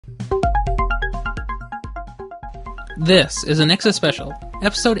This is a Nexus special,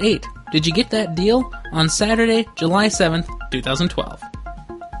 episode 8. Did you get that deal? On Saturday, July 7th, 2012.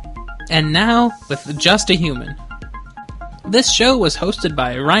 And now, with Just a Human. This show was hosted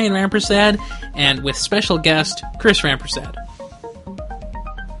by Ryan Rampersad and with special guest Chris Rampersad.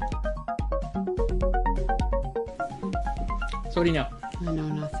 So what do you know? I know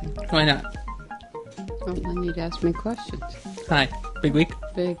nothing. Why not? Well, then you'd ask me questions. Hi. Big week?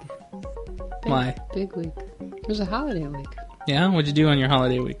 Big. Why? Big week. It was a holiday week. Yeah? What'd you do on your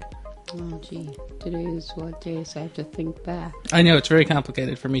holiday week? Oh, gee. Today is what day, so I have to think back. I know, it's very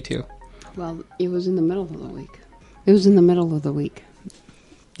complicated for me too. Well, it was in the middle of the week. It was in the middle of the week.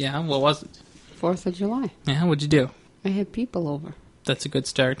 Yeah? What was it? 4th of July. Yeah? What'd you do? I had people over. That's a good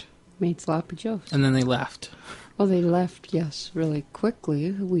start. Made sloppy joes. And then they left. Well, they left, yes, really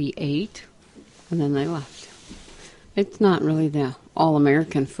quickly. We ate, and then they left. It's not really the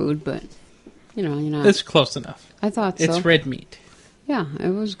all-American food, but, you know. It's close enough. I thought so. It's red meat. Yeah, it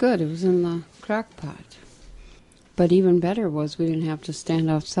was good. It was in the crock pot. But even better was we didn't have to stand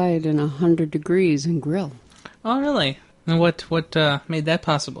outside in 100 degrees and grill. Oh, really? And what made that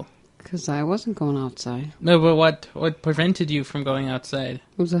possible? Because I wasn't going outside. No, but what prevented you from going outside?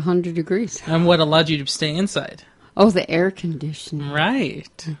 It was 100 degrees. And what allowed you to stay inside? Oh, the air conditioning.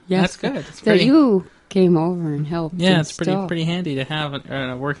 Right. Yes, That's good. It's that you came over and helped. Yeah, it's install. pretty handy to have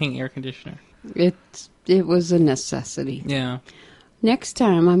a working air conditioner. It was a necessity. Yeah. Next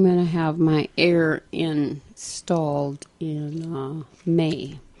time I'm going to have my air installed in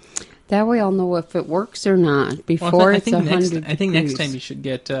May. That way I'll know if it works or not before it's 100 degrees. I think next time you should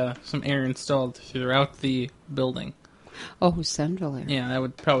get some air installed throughout the building. Oh, central air. Yeah, that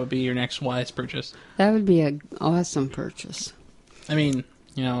would probably be your next wise purchase. That would be an awesome purchase. I mean,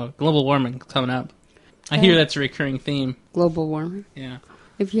 global warming coming up. I hear that's a recurring theme. Global warming? Yeah.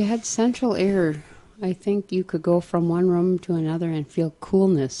 If you had central air, I think you could go from one room to another and feel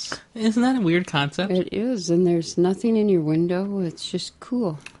coolness. Isn't that a weird concept? It is, and there's nothing in your window. It's just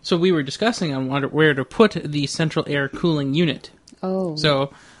cool. So we were discussing on where to put the central air cooling unit. Oh.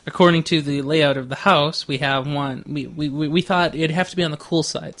 So according to the layout of the house, we have one. We thought it'd have to be on the cool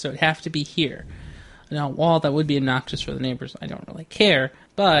side, so it'd have to be here. Now, while that would be obnoxious for the neighbors, I don't really care.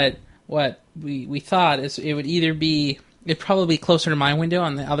 But what we thought is it'd probably be closer to my window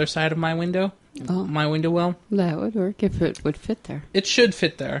on the other side of my window. Oh. My window well. That would work if it would fit there. It should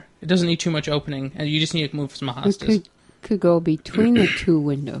fit there. It doesn't need too much opening, and you just need to move some hostas. It could go between the two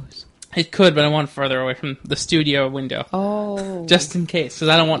windows. It could, but I want it farther away from the studio window. Oh. Just in case, because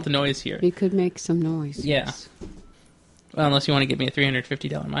I don't want the noise here. You could make some noise. Yeah. Yes. Well, unless you want to get me a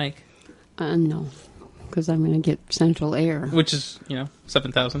 $350 mic. No, because I'm going to get central air. Which is,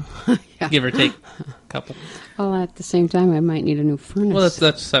 $7,000. Yeah. Give or take a couple. Well, at the same time, I might need a new furnace. Well,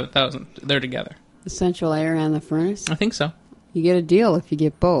 that's $7,000. They're together. The central air and the furnace? I think so. You get a deal if you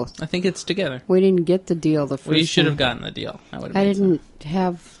get both. I think it's together. We didn't get the deal the first time. Well, you should have gotten the deal. That would have I made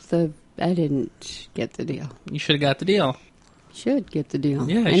didn't get the deal. You should have got the deal. Should get the deal.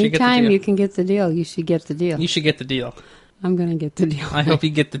 Yeah, you should get the Anytime deal. you can get the deal, you should get the deal. You should get the deal. I'm going to get the deal. I hope you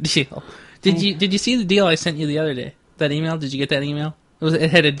get the deal. Did you see the deal I sent you the other day? That email? Did you get that email?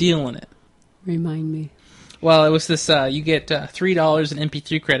 It had a deal in it. Remind me. Well, it was this, you get $3 in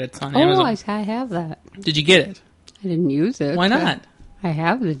MP3 credits on Amazon. Oh, I have that. Did you get it? I didn't use it. Why not? I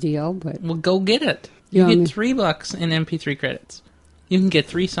have the deal, but... Well, go get it. You get $3 in MP3 credits. You can get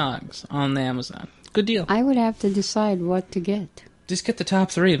 3 songs on the Amazon. Good deal. I would have to decide what to get. Just get the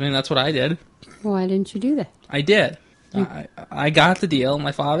top 3. I mean, that's what I did. Why didn't you do that? I did. I got the deal.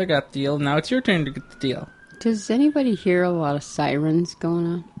 My father got the deal. Now it's your turn to get the deal. Does anybody hear a lot of sirens going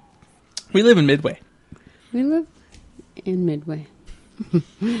on? We live in Midway. We live in Midway.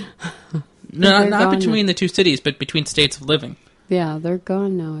 No, not between the two cities, but between states of living. Yeah, they're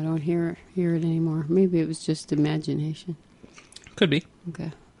gone now. I don't hear it anymore. Maybe it was just imagination. Could be.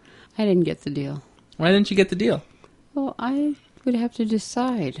 Okay. I didn't get the deal. Why didn't you get the deal? Well, I would have to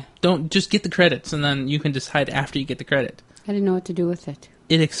decide. Don't just get the credits, and then you can decide after you get the credit. I didn't know what to do with it.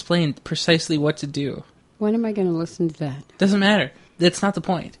 It explained precisely what to do. When am I going to listen to that? Doesn't matter. That's not the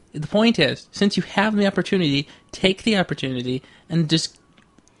point. The point is, since you have the opportunity, take the opportunity and just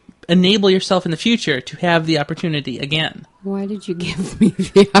enable yourself in the future to have the opportunity again. Why did you give me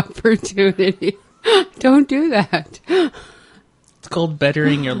the opportunity? Don't do that. It's called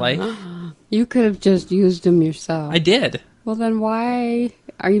bettering your life. You could have just used them yourself. I did. Well, then why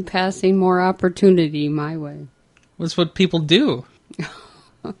are you passing more opportunity my way? That's what people do.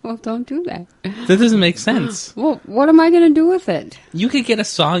 Well, don't do that. That doesn't make sense. Well, what am I going to do with it? You could get a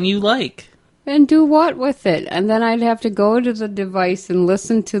song you like. And do what with it? And then I'd have to go to the device and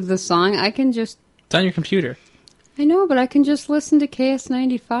listen to the song. I can just... It's on your computer. I know, but I can just listen to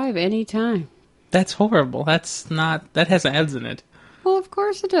KS95 anytime. That's horrible. That has ads in it. Well, of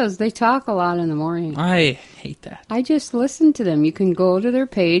course it does. They talk a lot in the morning. I hate that. I just listen to them. You can go to their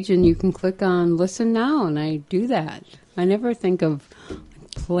page and you can click on Listen Now, and I do that. I never think of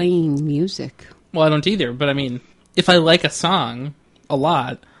playing music. Well, I don't either, but I mean, if I like a song a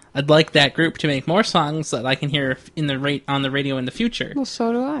lot, I'd like that group to make more songs that I can hear on the radio in the future. Well,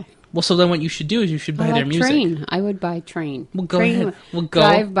 so do I. Well, so then what you should do is you should buy their music. Train. I would buy Train. Well, go Train ahead. Well,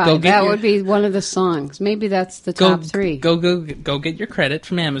 Drive By. That would be one of the songs. Maybe that's the top three. Go get your credit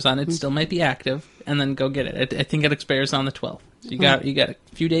from Amazon. It still might be active, and then go get it. I think it expires on the 12th. So you got a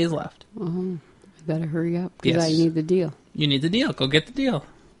few days left. I better hurry up because I need the deal. You need the deal. Go get the deal.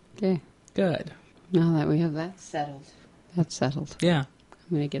 Okay. Good. Now that we have that settled. That's settled. Yeah.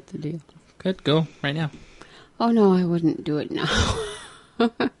 I'm going to get the deal. Good. Go right now. Oh, no, I wouldn't do it now.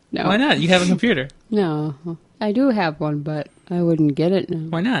 No. Why not? You have a computer. No. I do have one, but I wouldn't get it now.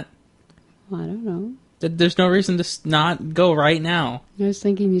 Why not? I don't know. There's no reason to not go right now. I was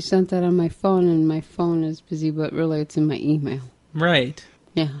thinking you sent that on my phone, and my phone is busy, but really it's in my email. Right.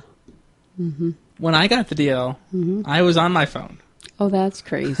 Yeah. Mm-hmm. When I got the deal, I was on my phone. Oh, that's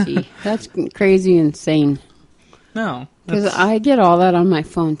crazy. That's crazy insane. No. Because I get all that on my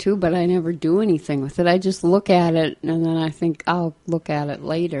phone, too, but I never do anything with it. I just look at it, and then I think I'll look at it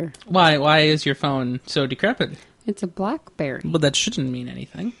later. Why is your phone so decrepit? It's a BlackBerry. But that shouldn't mean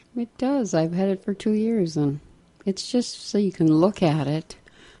anything. It does. I've had it for 2 years, and it's just so you can look at it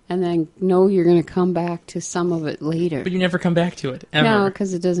and then know you're going to come back to some of it later. But you never come back to it, ever. No,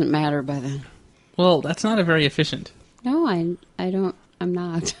 because it doesn't matter by then. Well, that's not a very efficient. No, I don't. I'm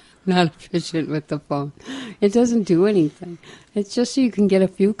not. Not efficient with the phone. It doesn't do anything. It's just so you can get a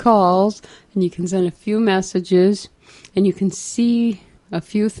few calls, and you can send a few messages, and you can see a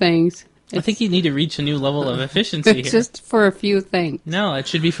few things. I think you need to reach a new level of efficiency here. Just for a few things. No, it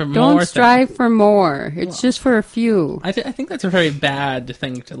should be for more Don't things. strive for more. It's just for a few. I think that's a very bad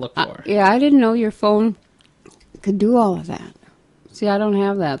thing to look for. Yeah, I didn't know your phone could do all of that. See, I don't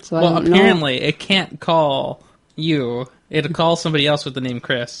have that, so I don't know. Well, apparently, it can't call you. It'll call somebody else with the name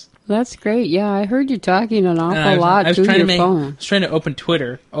Chris. That's great. Yeah, I heard you talking an awful lot to your phone. I was trying to open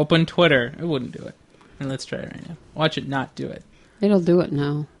Twitter. Open Twitter. It wouldn't do it. And let's try it right now. Watch it not do it. It'll do it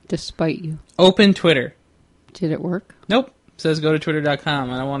now, despite you. Open Twitter. Did it work? Nope. It says go to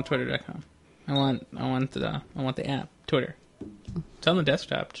twitter.com. I don't want twitter.com. I want the app, Twitter. It's on the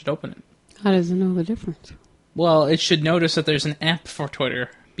desktop. It should open it. How does it know the difference? Well, it should notice that there's an app for Twitter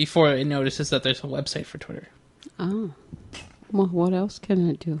before it notices that there's a website for Twitter. Oh. Well, what else can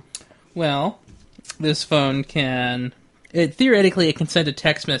it do? Well, this phone can... theoretically, it can send a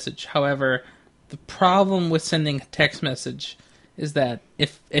text message. However, the problem with sending a text message is that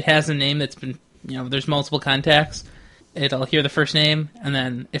if it has a name that's been... there's multiple contacts, it'll hear the first name, and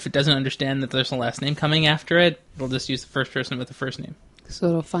then if it doesn't understand that there's a last name coming after it, it'll just use the first person with the first name. So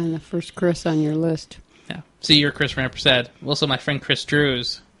it'll find the first Chris on your list. Yeah. See, you're Chris Rampersad. Also, my friend Chris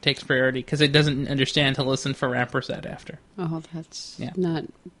Drews takes priority because it doesn't understand to listen for Rampersad after. Oh, that's not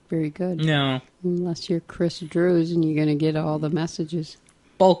very good. No. Unless you're Chris Drews and you're going to get all the messages.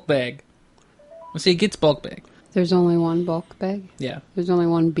 Bulk bag. Well, see, it gets bulk bag. There's only one bulk bag? Yeah. There's only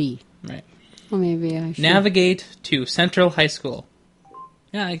one B. Right. Well, maybe I should. Navigate to Central High School.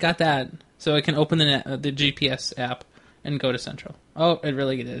 Yeah, I got that. So I can open the GPS app and go to Central. Oh, it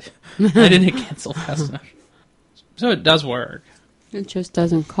really did. I didn't cancel fast enough. So it does work. It just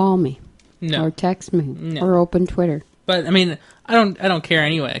doesn't call me. No. Or text me. Or open Twitter. But, I mean, I don't care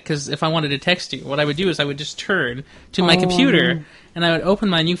anyway, because if I wanted to text you, what I would do is I would just turn to my computer, and I would open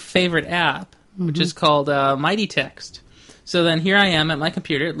my new favorite app, which is called Mighty Text. So then here I am at my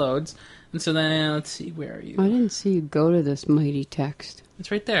computer, it loads, and so then, let's see, where are you? I didn't see you go to this Mighty Text.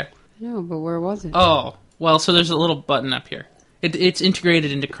 It's right there. I know, but where was it? Oh, well, so there's a little button up here. It's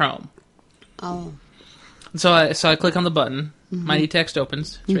integrated into Chrome. Oh. So I click on the button, Mighty Text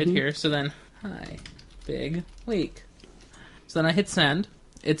opens, it's right here, so then, hi, big leak. So then I hit send.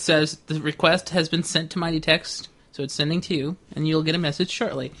 It says the request has been sent to Mighty Text, so it's sending to you, and you'll get a message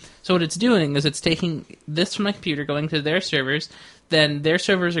shortly. So what it's doing is it's taking this from my computer, going to their servers, then their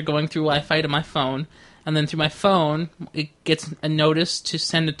servers are going through Wi-Fi to my phone, and then through my phone, it gets a notice to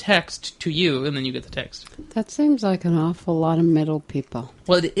send a text to you, and then you get the text. That seems like an awful lot of middle people.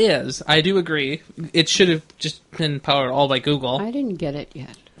 Well, it is. I do agree. It should have just been powered all by Google. I didn't get it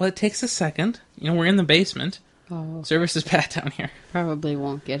yet. Well, it takes a second. We're in the basement. Oh. Service is bad down here. Probably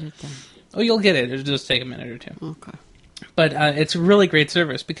won't get it then. Oh, you'll get it. It'll just take a minute or two. Okay. But it's a really great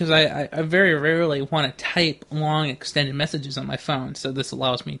service because I very rarely want to type long, extended messages on my phone, so this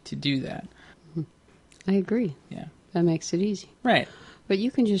allows me to do that. I agree. Yeah. That makes it easy. Right. But you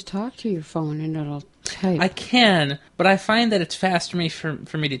can just talk to your phone and it'll type. I can, but I find that it's faster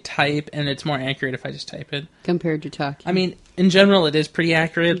for me to type, and it's more accurate if I just type it. Compared to talking. I mean, in general, it is pretty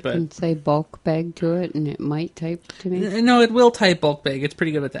accurate, you but... can say bulk bag to it, and it might type to me. No, it will type bulk bag. It's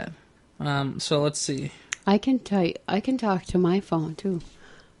pretty good at that. So let's see. I can talk to my phone, too.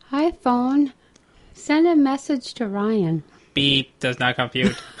 Hi, phone. Send a message to Ryan. Beep does not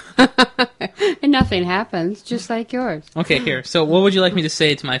compute. And nothing happens, just like yours. Okay, here. So what would you like me to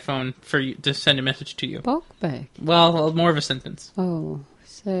say to my phone for you to send a message to you? Bulk bag. Well, more of a sentence. Oh,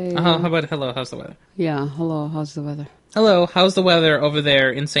 say... How about hello, how's the weather? Yeah, hello, how's the weather? Hello, how's the weather over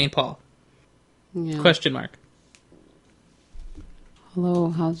there in St. Paul? Yeah. Question mark. Hello,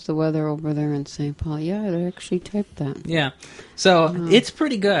 how's the weather over there in St. Paul? Yeah, it actually typed that. Yeah. So, it's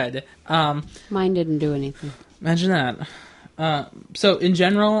pretty good. Mine didn't do anything. Imagine that. So, in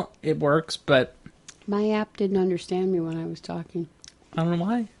general, it works, but... My app didn't understand me when I was talking. I don't know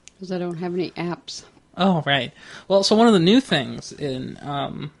why. Because I don't have any apps. Oh, right. Well, so one of the new things in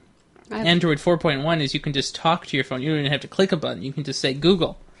Android 4.1 is you can just talk to your phone. You don't even have to click a button. You can just say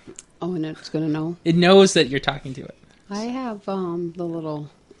Google. Oh, and it's going to know? It knows that you're talking to it. I have the little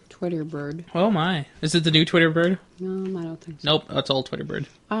Twitter bird. Oh, my. Is it the new Twitter bird? No, I don't think so. Nope, that's old Twitter bird.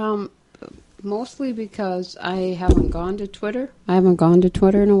 Mostly because I haven't gone to Twitter. I haven't gone to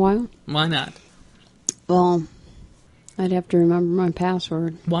Twitter in a while. Why not? Well, I'd have to remember my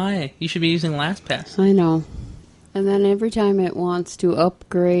password. Why? You should be using LastPass. I know. And then every time it wants to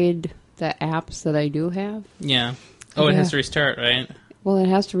upgrade the apps that I do have. Yeah. Oh, it has to restart, right? Well, it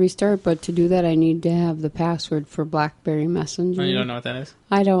has to restart, but to do that, I need to have the password for BlackBerry Messenger. Oh, you don't know what that is?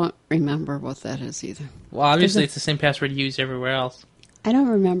 I don't remember what that is either. Well, obviously it's the same password you use everywhere else. I don't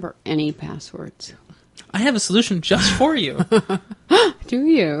remember any passwords. I have a solution just for you. Do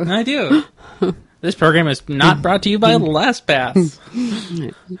you? I do. This program is not brought to you by LastPass.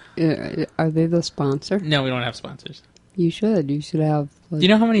 Are they the sponsor? No, we don't have sponsors. You should. You should have... Do you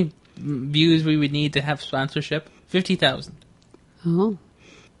know how many views we would need to have sponsorship? 50,000. Oh.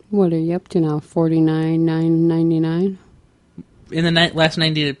 What are you up to now? 49,999? In the last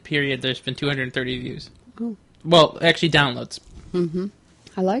 90-day period, there's been 230 views. Oh. Well, actually downloads. Mm-hmm.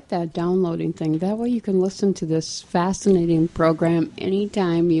 I like that downloading thing. That way you can listen to this fascinating program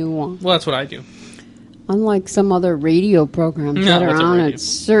anytime you want. Well, that's what I do. Unlike some other radio programs that are on at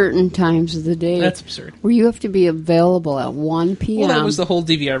certain times of the day. That's absurd. Where you have to be available at 1 p.m. Well, that was the whole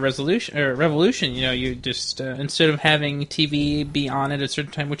DVR revolution. You know, you just, instead of having TV be on at a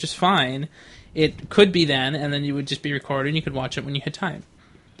certain time, which is fine, it could be then, and then you would just be recorded, and you could watch it when you had time.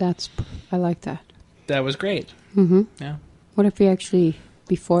 I like that. That was great. Mm-hmm. Yeah. What if you actually...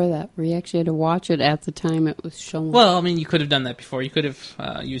 Before that, where you actually had to watch it at the time it was shown. Well, I mean, you could have done that before. You could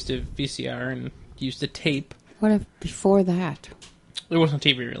have used a VCR and used a tape. What if before that? There wasn't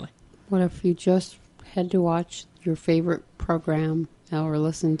TV, really. What if you just had to watch your favorite program or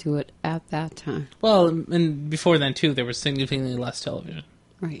listen to it at that time? Well, and before then, too, there was significantly less television.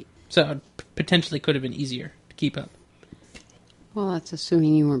 Right. So it potentially could have been easier to keep up. Well, that's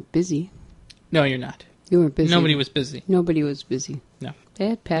assuming you weren't busy. No, you're not. You were busy. Nobody was busy. Nobody was busy. No. They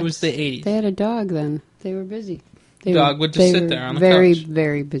had pets. It was the 80s. They had a dog then. They were busy. The dog would just sit there on the couch. Very,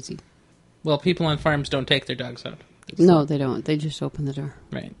 very busy. Well, people on farms don't take their dogs out. No, they don't. They just open the door.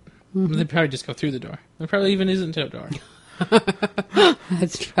 Right. Mm-hmm. They probably just go through the door. There probably even isn't a door.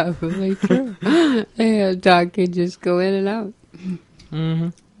 That's probably true. A dog can just go in and out.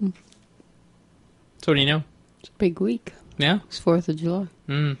 Mm-hmm. So what do you know? It's a big week. Yeah? It's 4th of July.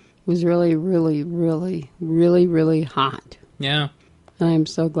 Mm. It was really, really, really, really, really hot. Yeah. And I'm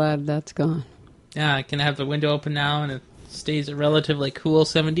so glad that's gone. Yeah, I can have the window open now, and it stays a relatively cool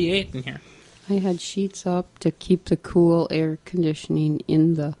 78 in here. I had sheets up to keep the cool air conditioning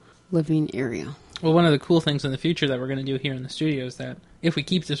in the living area. Well, one of the cool things in the future that we're going to do here in the studio is that if we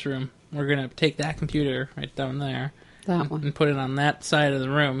keep this room, we're going to take that computer right down there and put it on that side of the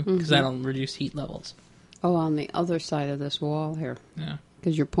room, because that'll reduce heat levels. Oh, on the other side of this wall here. Yeah.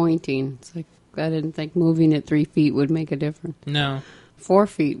 Because you're pointing. It's like, I didn't think moving it 3 feet would make a difference. No. 4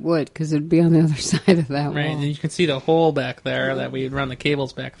 feet would, because it'd be on the other side of that wall. Right, and you can see the hole back there that we'd run the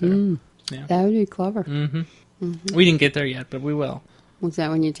cables back there. Yeah. That would be clever. We didn't get there yet, but we will. Was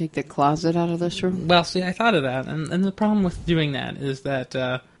that when you take the closet out of this room? Well, see, I thought of that, and the problem with doing that is that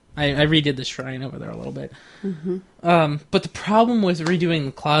I redid the shrine over there a little bit. But the problem with redoing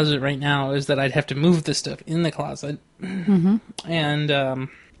the closet right now is that I'd have to move the stuff in the closet, and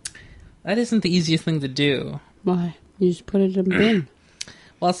that isn't the easiest thing to do. Why? You just put it in a bin.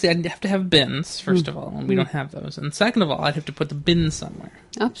 Well, see, I'd have to have bins, first of all, and we don't have those. And second of all, I'd have to put the bins somewhere.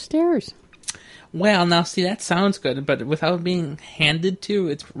 Upstairs. Well, now see, that sounds good, but without being handed to,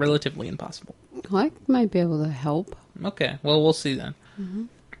 it's relatively impossible. Well, I might be able to help. Okay, well, we'll see then. Mm-hmm.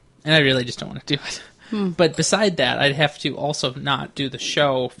 And I really just don't want to do it. But beside that, I'd have to also not do the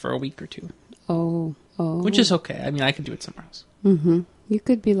show for a week or two. Oh. Which is okay. I mean, I can do it somewhere else. Mm-hmm. You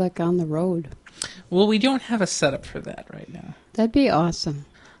could be like on the road. Well, we don't have a setup for that right now. That'd be awesome.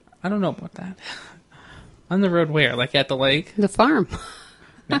 I don't know about that. On the road where? Like at the lake? The farm.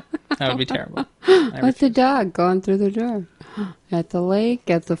 No, that would be terrible. With the dog going through the door. At the lake,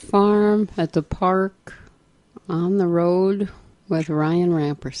 at the farm, at the park, on the road with Ryan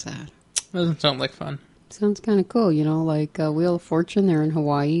Rampersad. Doesn't sound like fun. Sounds kind of cool, like Wheel of Fortune, they're in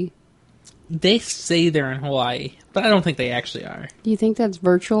Hawaii. They say they're in Hawaii, but I don't think they actually are. Do you think that's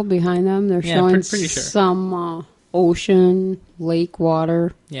virtual behind them? They're showing pretty sure. some ocean, lake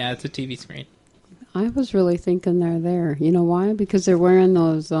water. Yeah, it's a TV screen. I was really thinking they're there. You know why? Because they're wearing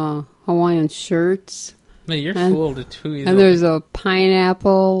those Hawaiian shirts. No, you're fooled. It's who he's and there's a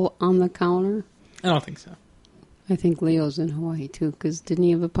pineapple on the counter. I don't think so. I think Leo's in Hawaii, too, because didn't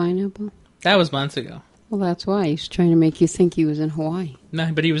he have a pineapple? That was months ago. Well, that's why. He's trying to make you think he was in Hawaii.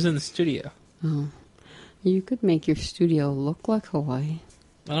 No, but he was in the studio. Oh. You could make your studio look like Hawaii.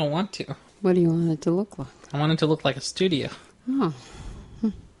 I don't want to. What do you want it to look like? I want it to look like a studio. Oh.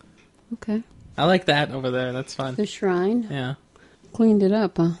 Okay. I like that over there. That's fun. The shrine? Yeah. Cleaned it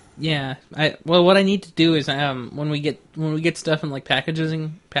up, huh? Yeah. Well, what I need to do is when we get stuff in like packages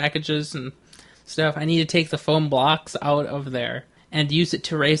and stuff, I need to take the foam blocks out of there and use it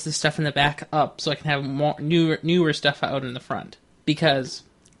to raise the stuff in the back up so I can have more newer stuff out in the front. Because,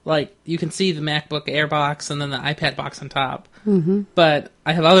 like, you can see the MacBook Air box and then the iPad box on top. Mm-hmm. But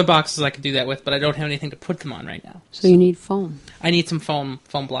I have other boxes I could do that with, but I don't have anything to put them on right now. So you need foam. I need some foam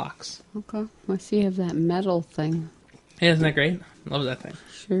blocks. Okay. I see you have that metal thing. Yeah, isn't that great? Love that thing.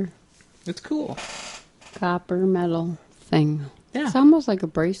 Sure. It's cool. Copper metal thing. Yeah. It's almost like a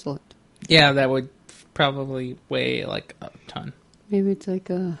bracelet. Yeah, that would probably weigh like a ton. Maybe it's like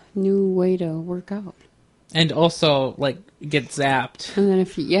a new way to work out. And also, like, get zapped. And then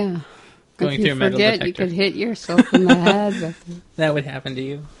if you through a metal detector. You could hit yourself in the head with it. That would happen to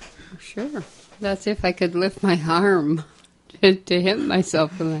you. Sure. That's if I could lift my arm to hit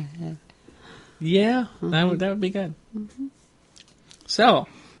myself in the head. Yeah, that would be good. Mm-hmm. So, what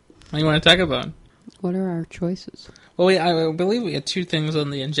do you want to talk about? What are our choices? Well, I believe we had two things on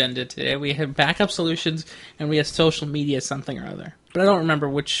the agenda today. We had backup solutions, and we had social media something or other. But I don't remember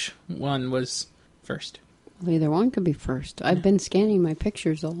which one was first. Well, either one could be first. I've been scanning my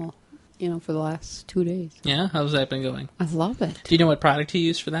pictures all, for the last 2 days. Yeah? How's that been going? I love it. Do you know what product you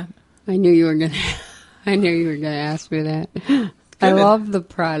use for that? I knew you were gonna ask me that. I love the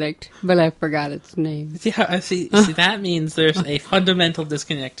product, but I forgot its name. See, that means there's a fundamental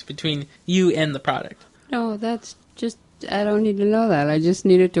disconnect between you and the product. No, that's just, I don't need to know that. I just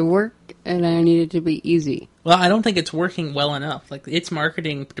need it to work, and I need it to be easy. Well, I don't think it's working well enough. Like, its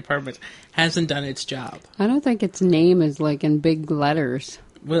marketing department hasn't done its job. I don't think its name is, like, in big letters.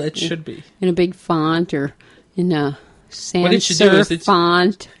 Well, it should be. In a big font or in a sans what it should do is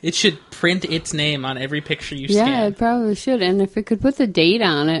font. It should print its name on every picture you scan. Yeah, it probably should. And if it could put the date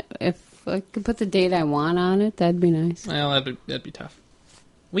on it, if I could put the date I want on it, that'd be nice. Well, that'd be tough.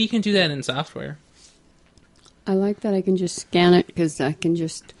 Well, you can do that in software. I like that I can just scan it because I can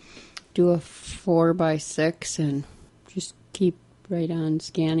just do a 4x6 and just keep right on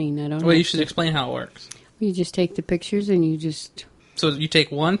scanning. I don't. Well, you should explain how it works. You just take the pictures and you just. So you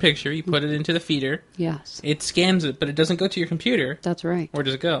take one picture, you put it into the feeder. Yes. It scans it, but it doesn't go to your computer. That's right. Where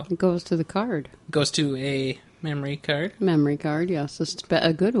does it go? It goes to the card. It goes to a memory card. Memory card, yes. It's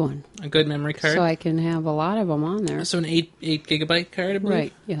a good one. A good memory card. So I can have a lot of them on there. So an 8 gigabyte card, I believe?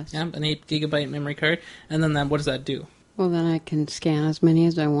 Right, yes. Yeah, an 8 gigabyte memory card. And then what does that do? Well, then I can scan as many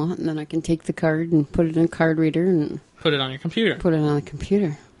as I want, and then I can take the card and put it in a card reader and... Put it on your computer. Put it on the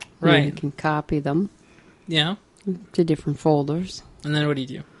computer. Right. And I can copy them. Yeah. To different folders. And then what do you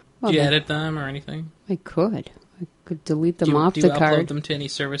do? Well, do you edit them or anything? I could delete them off the card. Do you upload them to any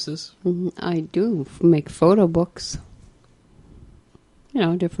services? I do. Make photo books.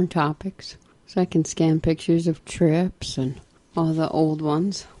 Different topics. So I can scan pictures of trips and all the old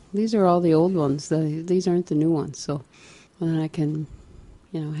ones. These are all the old ones. These aren't the new ones. So then I can,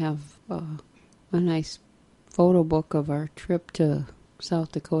 have a nice photo book of our trip to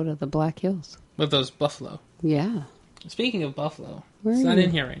South Dakota, the Black Hills. With those buffalo. Yeah. Speaking of buffalo, it's not in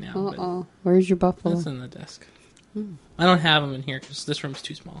here right now. Uh-oh. Where's your buffalo? It's in the desk. I don't have them in here because this room's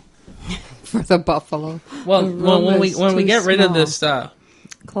too small. For the buffalo. Well, when we get rid of this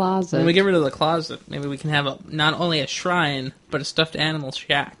closet. When we get rid of the closet, maybe we can have not only a shrine, but a stuffed animal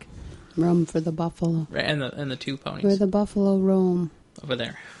shack. Room for the buffalo. Right, and the 2 ponies. Where the buffalo roam. Over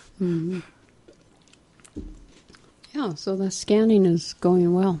there. Mm-hmm. Yeah, so the scanning is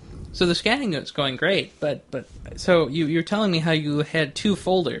going well. So the scanning is going great, but so you're telling me how you had 2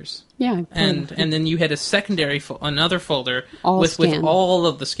 folders. Yeah. And then you had a secondary, another folder with all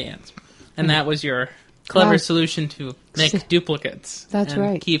of the scans. And that was your clever solution to make duplicates. That's and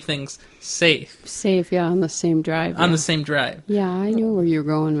right. Keep things safe. Safe, yeah, on the same drive. On the same drive. Yeah, I knew where you were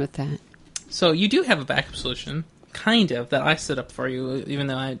going with that. So you do have a backup solution, kind of, that I set up for you, even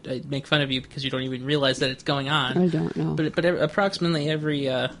though I make fun of you because you don't even realize that it's going on. I don't know. But approximately every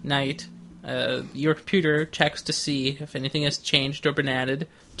night, your computer checks to see if anything has changed or been added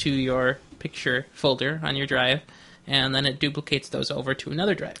to your picture folder on your drive, and then it duplicates those over to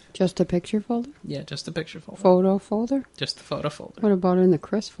another drive. Just a picture folder? Yeah, just the picture folder. Photo folder? Just the photo folder. What about in the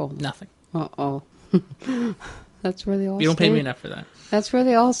Chris folder? Nothing. Uh-oh. That's where they all You don't pay me enough for that. That's where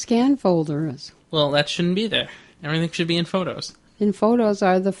the all scan folder is. Well, that shouldn't be there. Everything should be in photos. In photos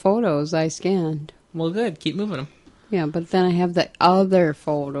are the photos I scanned. Well, good. Keep moving them. Yeah, but then I have the other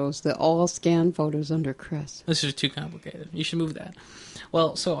photos, the all scan photos under Chris. This is too complicated. You should move that.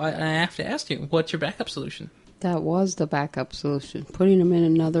 Well, so I have to ask you, what's your backup solution? That was the backup solution, putting them in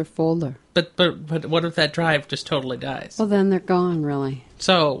another folder. But what if that drive just totally dies? Well, then they're gone, really.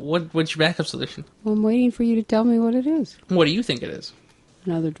 So what's your backup solution? Well, I'm waiting for you to tell me what it is. What do you think it is?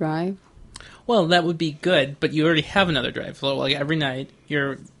 Another drive? Well, that would be good, but you already have another drive. So, like, every night,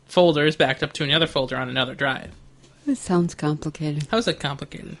 your folder is backed up to another folder on another drive. It sounds complicated. How is that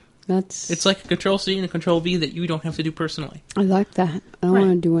complicated? It's like a Control-C and a Control-V that you don't have to do personally. I like that. I don't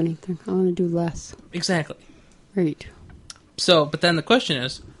want to do anything. I want to do less. Exactly. Right. So, but then the question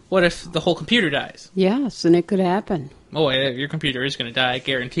is, what if the whole computer dies? Yes, and it could happen. Oh, your computer is going to die, I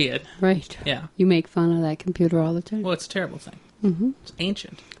guarantee it. Right. Yeah. You make fun of that computer all the time. Well, it's a terrible thing. Mm-hmm. It's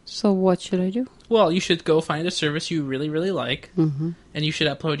ancient. So what should I do? Well, you should go find a service you really, really like, mm-hmm. and you should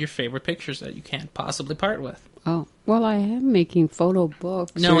upload your favorite pictures that you can't possibly part with. Oh, well, I am making photo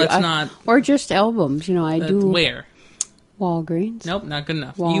books. No, it's not. Or just albums. You know, I do. Where? Walgreens. Nope, not good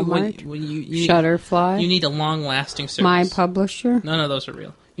enough. Walmart. You Shutterfly. You need a long-lasting service. My Publisher. None of those are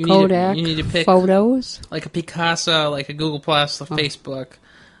real. Kodak. You need to pick Photos. like a Picasso, like a Google Plus, a Facebook.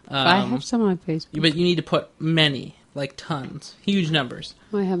 I have some on Facebook. But you need to put many, like tons, huge numbers.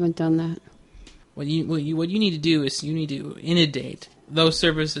 I haven't done that. What you need to do is you need to inundate those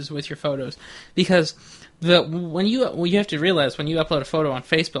services with your photos, because you have to realize when you upload a photo on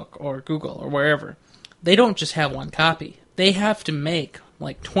Facebook or Google or wherever, they don't just have one copy. They have to make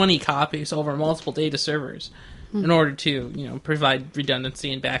like 20 copies over multiple data servers in order to provide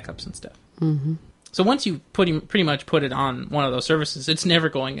redundancy and backups and stuff. Mm-hmm. So once you pretty much put it on one of those services, it's never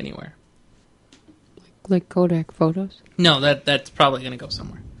going anywhere. Like Kodak Photos? No, that's probably going to go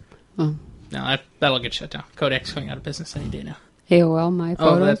somewhere. Oh. No, that'll get shut down. Kodak's going out of business any day now. AOL My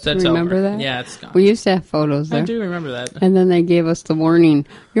Photos? That's remember over. that? Yeah, it's gone. We used to have photos there. I do remember that. And then they gave us the warning,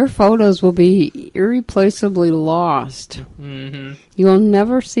 your photos will be irreplaceably lost. Mm-hmm. You will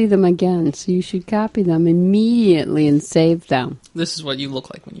never see them again, so you should copy them immediately and save them. This is what you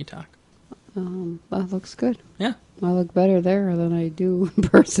look like when you talk. That looks good. Yeah. I look better there than I do in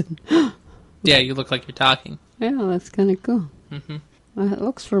person. Yeah, you look like you're talking. Yeah, that's kind of cool. Mm-hmm. It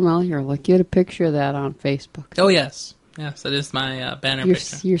looks familiar. Like you had a picture of that on Facebook. Oh, yes. Yes, that is my banner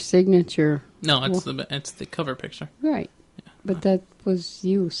picture. Your signature. No, it's the cover picture. Right. Yeah. But that was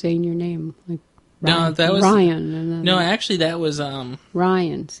you saying your name. Like Ryan. No, that was... Ryan. And then no, actually, that was...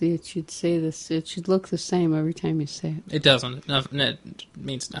 Ryan. See, it should say this. It should look the same every time you say it. It doesn't. It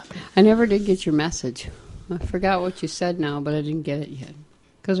means nothing. I never did get your message. I forgot what you said now, but I didn't get it yet.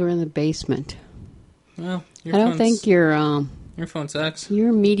 Because we're in the basement. Well, I don't think your phone sucks.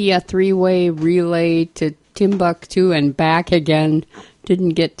 Your media 3-way relay to Timbuktu and back again didn't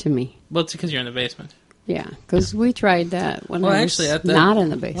get to me. Well, it's because you're in the basement. Yeah, because we tried that when I was not in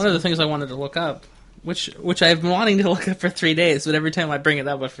the basement. One of the things I wanted to look up, which I've been wanting to look up for 3 days, but every time I bring it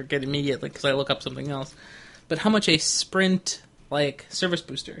up, I forget immediately because I look up something else. But how much a Sprint, service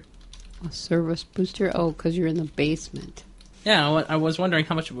booster? A service booster? Oh, because you're in the basement. Yeah, I was wondering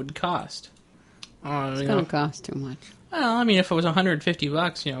how much it would cost. It's going to cost too much. Well, I mean, if it was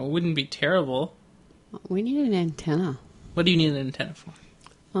 $150, it wouldn't be terrible. We need an antenna. What do you need an antenna for?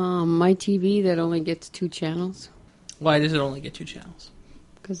 My TV that only gets 2 channels. Why does it only get 2 channels?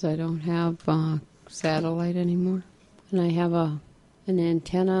 Because I don't have satellite anymore. And I have an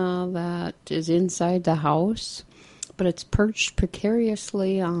antenna that is inside the house, but it's perched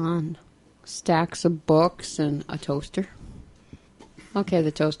precariously on stacks of books and a toaster. Okay,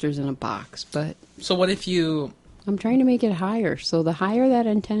 the toaster's in a box, but... So what if you I'm trying to make it higher. So the higher that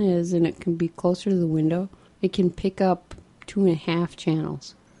antenna is and it can be closer to the window, it can pick up 2.5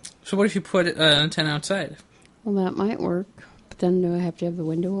 channels. So what if you put an antenna outside? Well, that might work. But then do I have to have the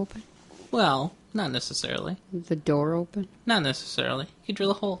window open? Well, not necessarily. The door open? Not necessarily. You could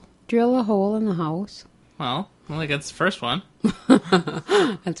drill a hole. Drill a hole in the house. Well, I think that's the first one.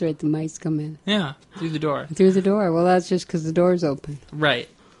 That's right, the mice come in. Yeah, through the door. Through the door. Well, that's just because the door's open. Right.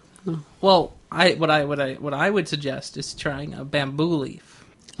 Oh. Well, what I would suggest is trying a bamboo leaf.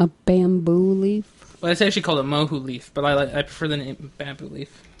 A bamboo leaf? Well, it's actually called a mohu leaf, but I prefer the name bamboo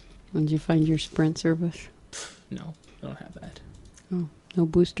leaf. Did you find your Sprint service? No, I don't have that. Oh, no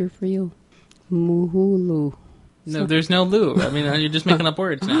booster for you. Moohulu. No, there's no Lou. I mean, you're just making up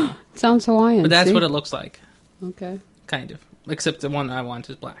words now. Sounds Hawaiian. But that's see? what it looks like. Okay. Kind of. Except the one I want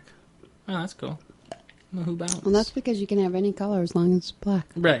is black. Oh, that's cool. Moohoo Bounce. Well, that's because you can have any color as long as it's black.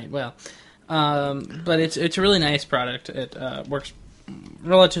 Right, well. But it's a really nice product. It works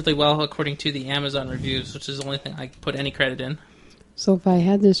relatively well according to the Amazon reviews, which is the only thing I put any credit in. So if I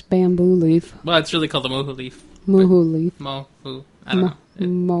had this bamboo leaf... Well, it's really called the Mohu leaf. Moohoo leaf. Mohu. I don't know.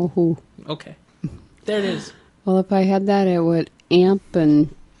 Mohu. Okay. There it is. Well, if I had that, it would amp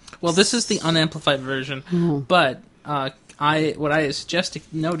and... Well, this is the unamplified version, but what I suggest to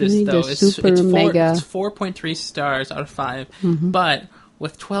notice, You need though, the is super mega. it's 4.3 stars out of 5, but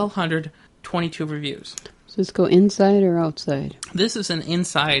with 1,222 reviews. Does this go inside or outside? This is an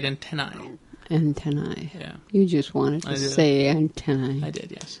inside antennae. Antennae. Yeah. You just wanted to say antennae. I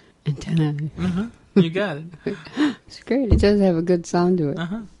did, yes. Antennae. You got it. It's great. It does have a good sound to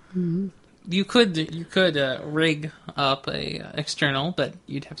it. You could rig up a external, but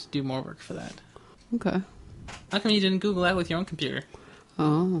you'd have to do more work for that. Okay. How come you didn't Google that with your own computer?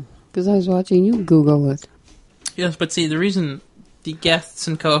 Oh, because I was watching you Google it. Yes, but see, the reason the guests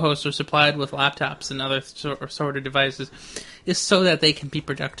and co-hosts are supplied with laptops and other sort of devices is so that they can be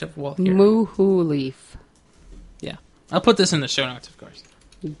productive while here. Moohoo leaf. Yeah. I'll put this in the show notes, of course.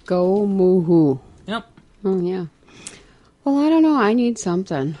 Go Moohoo. Yep. Oh, yeah. Well, I don't know. I need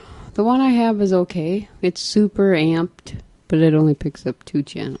something. The one I have is okay. It's super amped, but it only picks up 2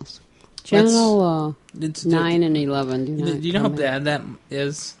 channels. Channel 9 and 11 do not. Do you know how bad that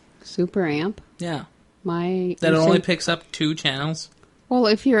is? Super amp? Yeah. That it only picks up 2 channels? Well,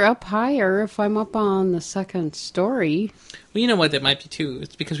 if you're up higher, if I'm up on the second story... Well, you know what that might be, too.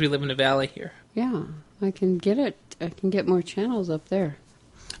 It's because we live in a valley here. Yeah, I can get it. I can get more channels up there.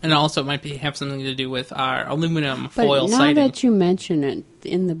 And also it might have something to do with our aluminum foil but now siding. that you mention it,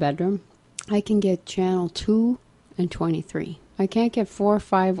 in the bedroom, I can get channel 2 and 23. I can't get 4,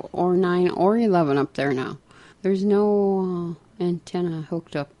 5, or 9, or 11 up there now. There's no antenna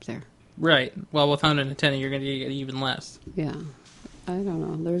hooked up there. Right. Well, without an antenna, you're going to get even less. Yeah. I don't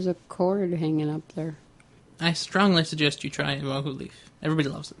know. There's a cord hanging up there. I strongly suggest you try a Mohu leaf. Everybody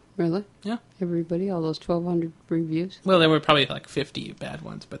loves it. Really? Yeah. Everybody? All those 1,200 reviews? Well, there were probably like 50 bad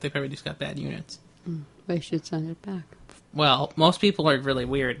ones, but they probably just got bad units. They should send it back. Well, most people are really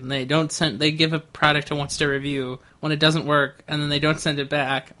weird, and they give a product a 1-star review when it doesn't work, and then they don't send it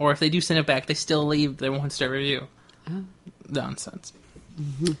back, or if they do send it back, they still leave their 1-star review. Oh. Nonsense.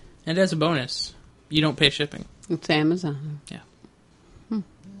 And as a bonus, you don't pay shipping. It's Amazon. Yeah.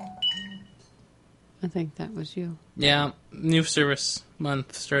 I think that was you. Yeah, new service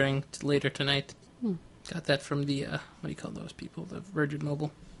month starting later tonight. Got that from the, what do you call those people? The Virgin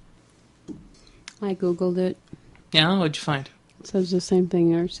Mobile. I Googled it. Yeah, what'd you find? It says the same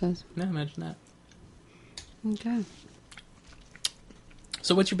thing yours says. Yeah, imagine that. Okay.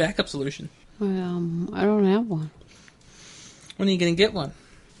 So what's your backup solution? I don't have one. When are you going to get one?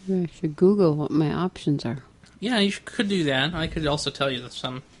 I should Google what my options are. Yeah, you could do that. I could also tell you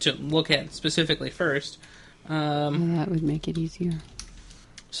some to look at specifically first. That would make it easier.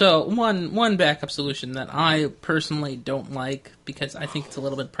 So one backup solution that I personally don't like because I think it's a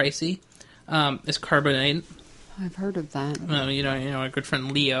little bit pricey is carbonate. I've heard of that. You know, our good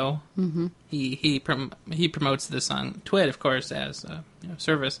friend Leo. Mm-hmm. He promotes this on Twit, of course, as a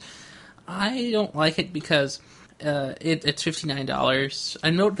service. I don't like it because it's $59. I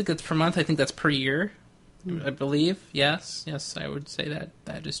don't think it's per month. I think that's per year. I believe. Yes, I would say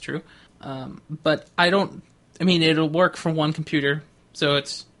that is true. But it'll work for one computer, so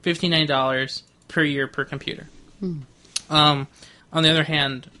it's $59 per year per computer. On the other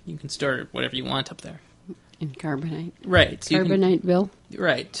hand, you can store whatever you want up there. In Carbonite. Right. So Carboniteville?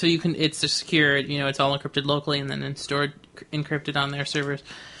 Right. So it's secure, it's all encrypted locally and then it's stored encrypted on their servers.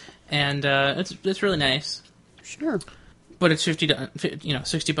 And it's really nice. Sure. But it's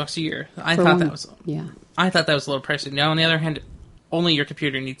 $60 a year. I thought that was a little pricey. Now, on the other hand, only your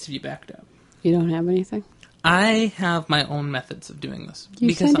computer needs to be backed up. You don't have anything? I have my own methods of doing this.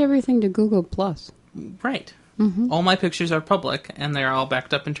 You send everything to Google Plus. Right. Mm-hmm. All my pictures are public, and they're all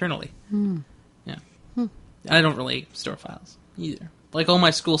backed up internally. Mm. Yeah. I don't really store files either. Like all my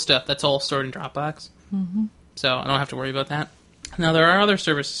school stuff, that's all stored in Dropbox. Mm-hmm. So I don't have to worry about that. Now, there are other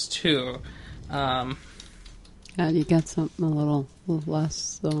services, too. Yeah, you got something a little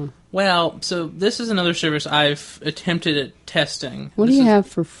less. Well, so this is another service I've attempted at testing. What do you have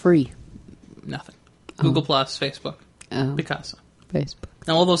for free? Nothing. Google Plus, Facebook, Oh, Picasso. Facebook.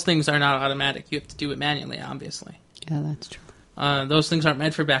 Now, all those things are not automatic. You have to do it manually, obviously. Yeah, that's true. Those things aren't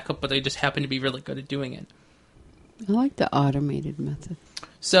meant for backup, but they just happen to be really good at doing it. I like the automated method.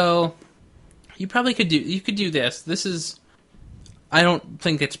 So, you probably could do this. This is, I don't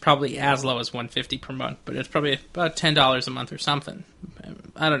think it's probably as low as $150 per month, but it's probably about $10 a month or something.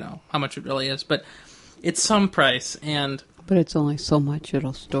 I don't know how much it really is, but it's some price, and But it's only so much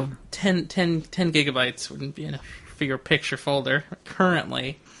it'll store. 10 gigabytes wouldn't be enough for your picture folder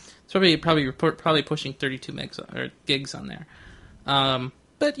currently. It's probably pushing 32 gigs on there.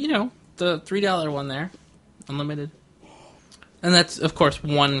 But the $3 one there, unlimited, and that's of course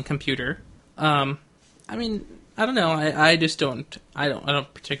one computer. I mean, I don't know. I just don't. I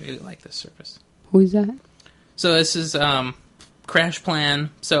don't particularly like this service. Who's that? So this is Crash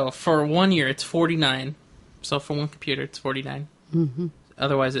Plan. So for 1 year, it's $49. So for one computer, it's $49. Mm-hmm.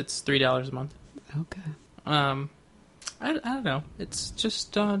 Otherwise, it's $3 a month. Okay. I don't know. It's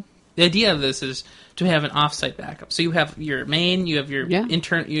just the idea of this is to have an offsite backup. So you have your main, you have your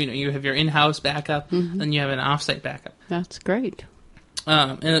you have your in-house backup, then you have an offsite backup. That's great.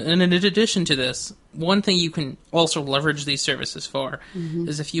 And in addition to this, one thing you can also leverage these services for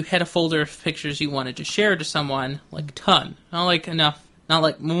is if you had a folder of pictures you wanted to share to someone, like a ton, not like enough, not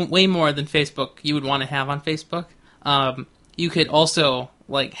like way more than Facebook you would want to have on Facebook. You could also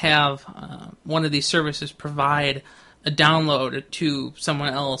have one of these services provide a download to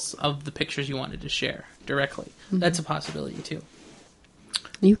someone else of the pictures you wanted to share directly. That's a possibility too.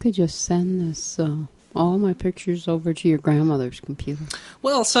 You could just send this all my pictures over to your grandmother's computer.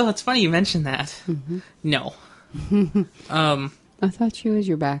 Well, so it's funny you mentioned that. No. I thought she was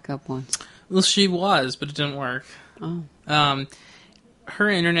your backup once. Well, she was, but it didn't work. Oh. Her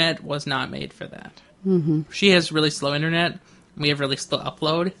internet was not made for that. She has really slow internet. We have really slow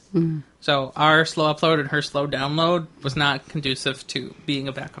upload. So our slow upload and her slow download was not conducive to being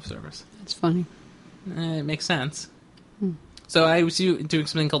a backup service. That's funny. It makes sense. So I was doing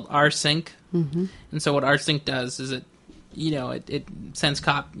something called rsync. And so what rsync does is it sends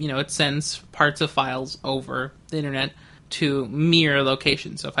it sends parts of files over the internet to mirror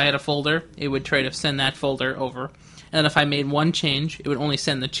locations. So if I had a folder, it would try to send that folder over. And if I made one change, it would only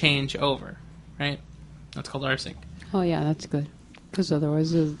send the change over. Right? That's called rsync. Oh, yeah, that's good. Because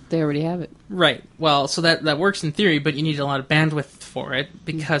otherwise they already have it. Right. Well, so that works in theory, but you need a lot of bandwidth for it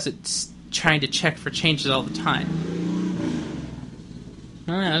because it's trying to check for changes all the time.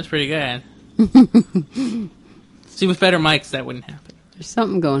 Oh, yeah, that's pretty good. See, with better mics, that wouldn't happen. There's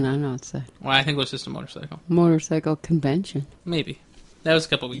something going on outside. Well, I think it was just a motorcycle. Motorcycle convention. Maybe. That was a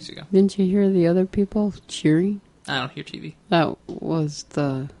couple weeks ago. Didn't you hear the other people cheering? I don't hear TV. That was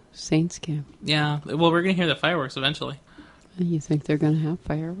the Saints camp. Yeah. Well, we're going to hear the fireworks eventually. And you think they're going to have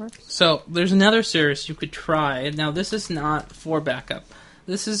fireworks? So, there's another service you could try. Now, this is not for backup.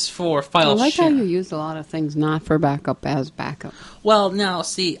 This is for file share. I like how you use a lot of things not for backup as backup. Well, now,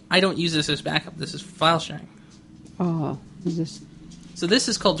 see, I don't use this as backup. This is file sharing. Oh, is this... So this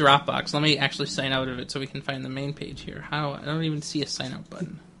is called Dropbox. Let me actually sign out of it so we can find the main page here. I don't even see a sign out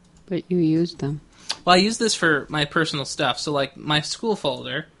button. But you used them. Well, I use this for my personal stuff. So, like, my school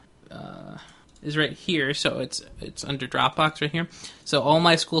folder is right here. So it's under Dropbox right here. So all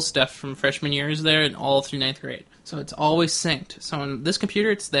my school stuff from freshman year is there and all through 9th grade. So it's always synced. So on this computer,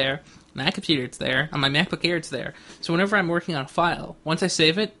 it's there. On that computer, it's there. On my MacBook Air, it's there. So whenever I'm working on a file, once I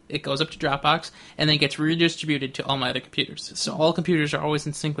save it, it goes up to Dropbox, and then it gets redistributed to all my other computers. So all computers are always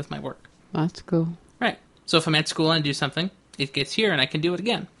in sync with my work. That's cool. Right. So if I'm at school and I do something, it gets here, and I can do it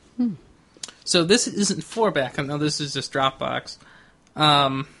again. So this isn't for backup. No, this is just Dropbox.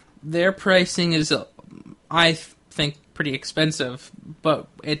 Their pricing is, I think, pretty expensive, but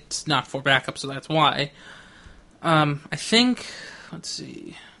it's not for backup, so that's why. I think, let's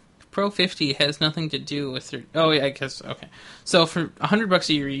see, Pro 50 has nothing to do with their... Oh, yeah, I guess, okay. So for $100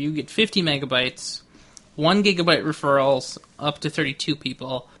 a year, you get 50 megabytes, 1 gigabyte referrals, up to 32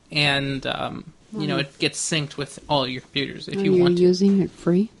 people, and, it gets synced with all your computers if you want to. Are you using it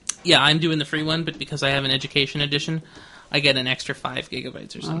free? Yeah, I'm doing the free one, but because I have an education edition, I get an extra 5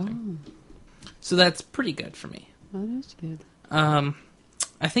 gigabytes or something. So that's pretty good for me. Oh, that's good.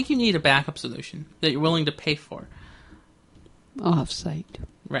 I think you need a backup solution that you're willing to pay for. Off-site.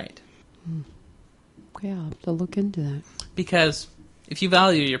 Right. Okay, I'll have to look into that. Because if you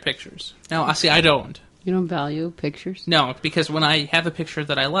value your pictures... Now, see, I don't. You don't value pictures? No, because when I have a picture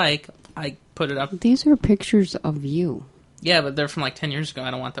that I like, I put it up. These are pictures of you. Yeah, but they're from like 10 years ago.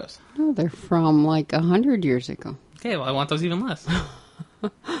 I don't want those. No, they're from like 100 years ago. Okay, well, I want those even less.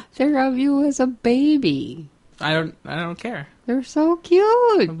 They're of you as a baby. I don't care. They're so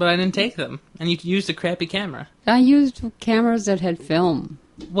cute. But I didn't take them. And you used a crappy camera. I used cameras that had film.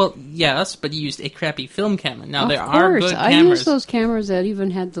 Well, yes, but you used a crappy film camera. Now, there Of are course. good I cameras. used those cameras that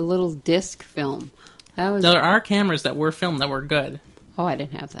even had the little disc film. That was... There are cameras that were filmed that were good. Oh, I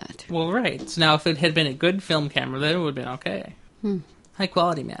didn't have that. Well, right. So now, if it had been a good film camera, then it would have been okay. High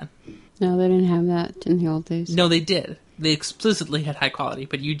quality, man. No, they didn't have that in the old days. No, they did. They explicitly had high quality,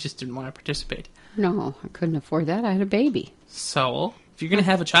 but you just didn't want to participate. No, I couldn't afford that. I had a baby. So, if you're going to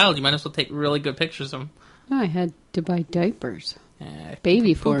have a child, you might as well take really good pictures of them. I had to buy diapers.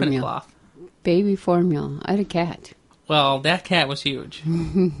 Baby Poop in a formula. cloth. Baby formula. I had a cat. Well, that cat was huge.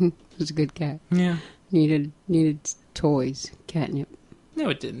 It was a good cat. Yeah. Needed toys. Catnip. No,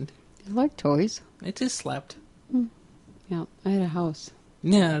 it didn't. I like toys. It just slept. Yeah, I had a house.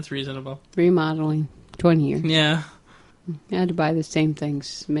 Yeah, that's reasonable. Remodeling. 20 years. Yeah. I had to buy the same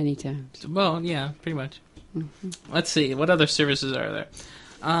things many times. Well, yeah, pretty much. Let's see. What other services are there?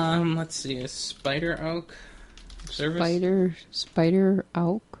 Let's see. A Spider Oak service? Spider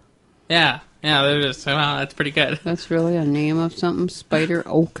Oak? Yeah, there is. Wow, that's pretty good. That's really a name of something? Spider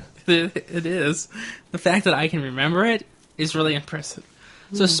Oak. It is. The fact that I can remember it is really impressive.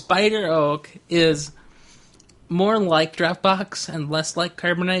 So Spider Oak is more like Dropbox and less like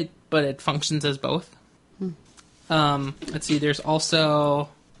Carbonite, but it functions as both. Let's see, there's also...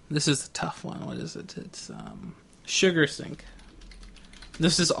 This is a tough one. What is it? It's Sugar Sync.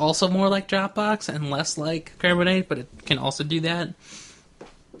 This is also more like Dropbox and less like Carbonite, but it can also do that.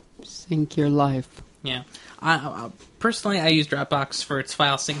 Sync your life. Yeah. Personally, I use Dropbox for its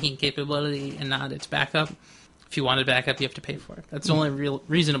file syncing capability and not its backup. If you want a backup, you have to pay for it. That's the only real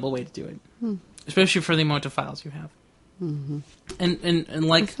reasonable way to do it. Especially for the amount of files you have. And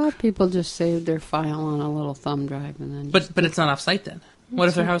like... I thought people just saved their file on a little thumb drive and then... But it's not off-site then. What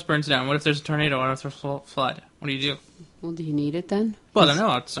if their house burns down? What if there's a tornado? What if there's a flood? What do you do? Well, do you need it then? Well, I don't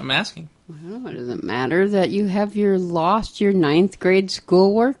know. I'm asking. I don't know. Does it matter that you have lost your 9th grade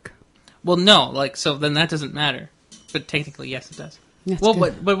schoolwork? Well, no. So then that doesn't matter. But technically, yes, it does. That's well,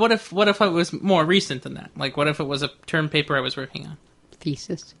 good. but what if it was more recent than that? Like, what if it was a term paper I was working on?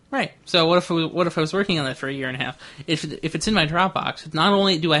 Thesis. Right. So what if I was working on that for a year and a half? If it's in my Dropbox, not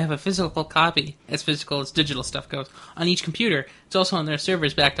only do I have a physical copy, as physical as digital stuff goes, on each computer, it's also on their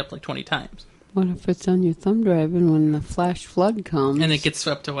servers backed up like 20 times. What if it's on your thumb drive and when the flash flood comes... And it gets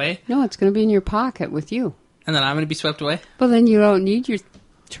swept away? No, it's going to be in your pocket with you. And then I'm going to be swept away? Well, then you don't need your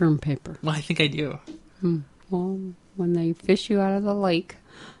term paper. Well, I think I do. Well, when they fish you out of the lake,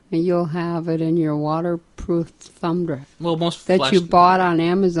 you'll have it in your waterproof thumb drive. Well, most that you bought on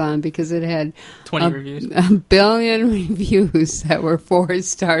Amazon because it had 20 reviews. A billion reviews that were 4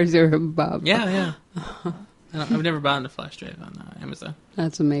 stars or above. Yeah. I've never bought a flash drive on Amazon.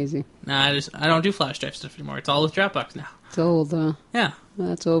 That's amazing. Nah, I don't do flash drive stuff anymore. It's all with Dropbox now. It's old, huh? Yeah.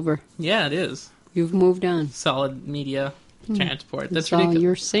 That's over. Yeah, it is. You've moved on. Solid media transport. That's it's all, ridiculous.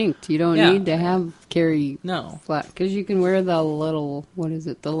 you're synced. You don't need to carry flat because you can wear the little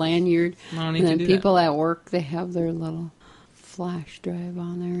the lanyard. I don't need and to then do people at work, they have their little flash drive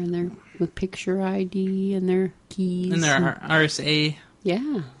on there and their with picture ID and their keys and their RSA.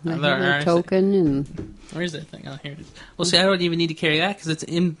 Yeah, they have their their token and. Where is that thing? Oh, here it is. Well, see, I don't even need to carry that because it's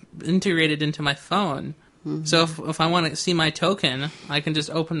integrated into my phone. So if I want to see my token, I can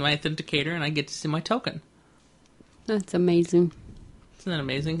just open my authenticator and I get to see my token. That's amazing. Isn't that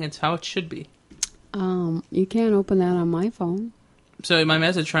amazing? It's how it should be. You can't open that on my phone. So my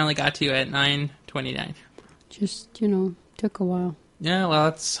message finally got to you at 9:29. Just, took a while. Yeah, well,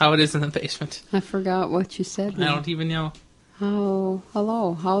 that's how it is in the basement. I forgot what you said. I don't even know. Oh,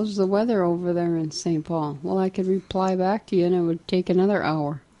 hello. How's the weather over there in St. Paul? Well, I could reply back to you and it would take another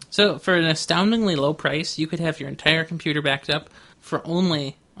hour. So for an astoundingly low price, you could have your entire computer backed up for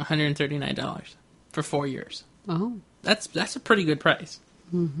only $139 for 4 years. Oh. That's a pretty good price.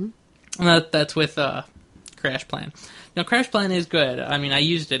 Mm-hmm. And that's with Crash Plan. Now, Crash Plan is good. I mean, I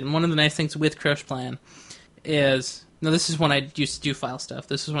used it, and one of the nice things with Crash Plan is... Now, this is when I used to do file stuff.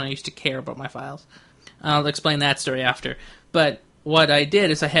 This is when I used to care about my files. I'll explain that story after. But what I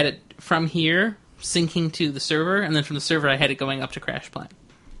did is I had it from here syncing to the server, and then from the server I had it going up to Crash Plan.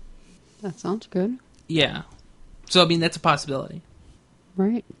 That sounds good. Yeah. So, I mean, that's a possibility.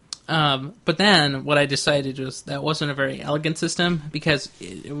 Right. But then what I decided was that wasn't a very elegant system because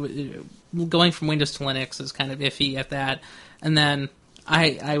going from Windows to Linux is kind of iffy at that. And then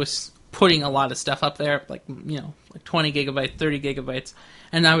I was putting a lot of stuff up there, like 20 gigabytes, 30 gigabytes,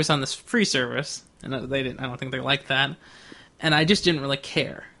 and I was on this free service, and they didn't. I don't think they liked that, and I just didn't really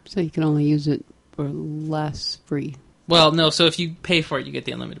care. So you can only use it for less free. Well, no. So if you pay for it, you get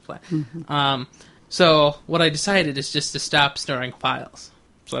the unlimited plan. Mm-hmm. So what I decided is just to stop storing files.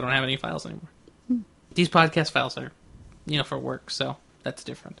 So I don't have any files anymore. These podcast files are, for work, so that's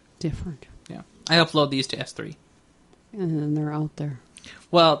different. Different. Yeah. I upload these to S3. And then they're out there.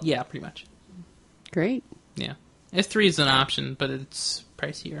 Well, yeah, pretty much. Great. Yeah. S3 is an option, but it's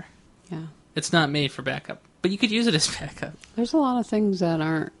pricier. Yeah. It's not made for backup, but you could use it as backup. There's a lot of things that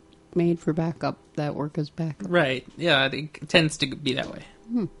aren't made for backup that work as backup. Right. Yeah, it tends to be that way.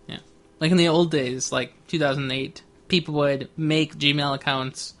 Yeah. Like in the old days, like 2008, people would make Gmail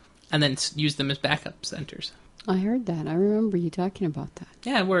accounts and then use them as backup centers. I heard that. I remember you talking about that.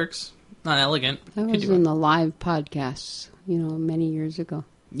 Yeah, it works. Not elegant. That was in the live podcasts, many years ago.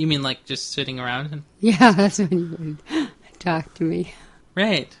 You mean like just sitting around? Yeah, that's when you would talk to me.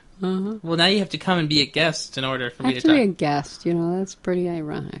 Right. Uh-huh. Well, now you have to come and be a guest in order for me to talk. Actually, a guest, that's pretty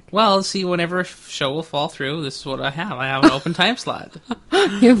ironic. Well, see, whenever a show will fall through, this is what I have. I have an open time slot.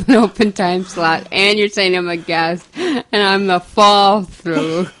 You have an open time slot, and you're saying I'm a guest, and I'm the fall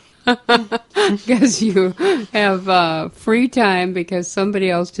through. Because you have free time because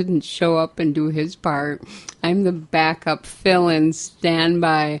somebody else didn't show up and do his part. I'm the backup fill-in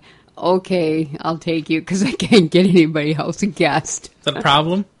standby. Okay, I'll take you because I can't get anybody else a guest. Is that a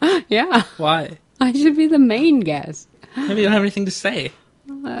problem? Yeah. Why? I should be the main guest. Maybe you don't have anything to say.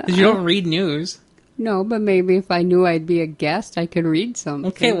 Because you don't read news. No, but maybe if I knew I'd be a guest, I could read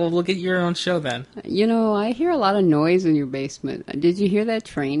something. Okay, well, we'll get your own show then. I hear a lot of noise in your basement. Did you hear that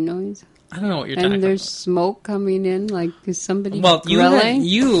train noise? I don't know what you're talking about. And there's smoke coming in, like, is somebody grilling?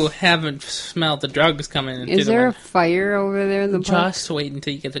 You haven't smelled the drugs coming in. Is there a fire over there in the park? Just wait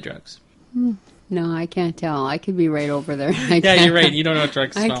until you get the drugs. No, I can't tell. I could be right over there. Yeah, you're right. You don't know what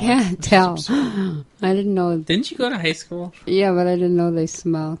drugs smell. I can't tell. I didn't know. Didn't you go to high school? Yeah, but I didn't know they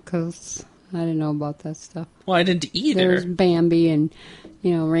smell because I didn't know about that stuff. Well, I didn't either. There was Bambi and,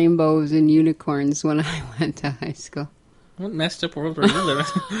 rainbows and unicorns when I went to high school. What messed up world were you living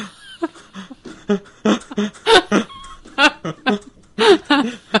in?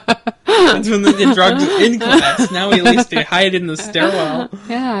 That's when they get drugs in class. Now we at least they hide in the stairwell.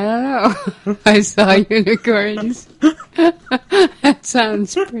 Yeah, I don't know. I saw unicorns. That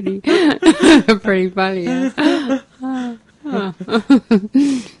sounds pretty funny. Yeah.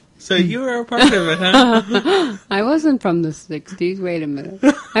 So you were a part of it, huh? I wasn't from the 60s. Wait a minute.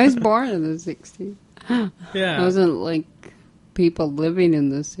 I was born in the 60s. Yeah. I wasn't like people living in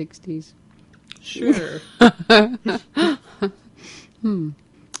the 60s. Sure.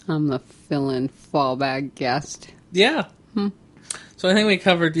 I'm the fill-in fallback guest. Yeah. So I think we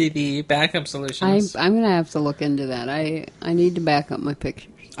covered the backup solutions. I'm going to have to look into that. I need to back up my pictures.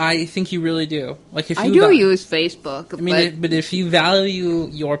 I think you really do. Like if you I do use Facebook. but if you value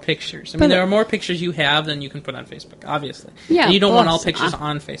your pictures, there are more pictures you have than you can put on Facebook, obviously. Yeah, and you don't want all pictures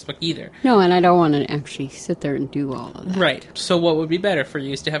on Facebook either. No, and I don't want to actually sit there and do all of that. Right. So what would be better for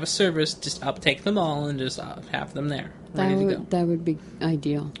you is to have a service, just take them all and just have them there, ready to go. That would be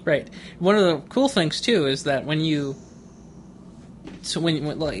ideal. Right. One of the cool things too is that when in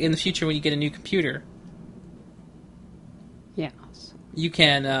the future when you get a new computer. Yeah. You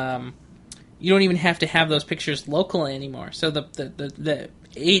can, you don't even have to have those pictures locally anymore. So the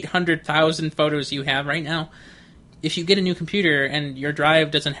 800,000 photos you have right now, if you get a new computer and your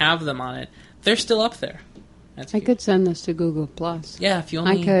drive doesn't have them on it, they're still up there. I could send this to Google Plus. Yeah, if you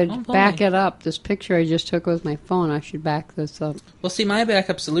only... I could back it up. This picture I just took with my phone, I should back this up. Well, see, my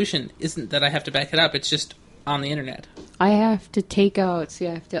backup solution isn't that I have to back it up. It's just on the internet. I have to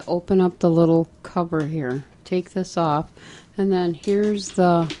I have to open up the little cover here. Take this off. And then here's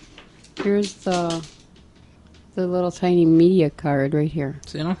the little tiny media card right here.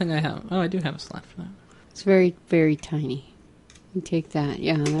 See, I don't think I have... Oh, I do have a slot for that. It's very, very tiny. You take that.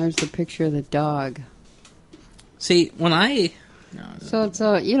 Yeah, and there's the picture of the dog. See, when I... So it's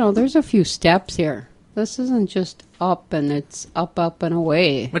there's a few steps here. This isn't just up and it's up and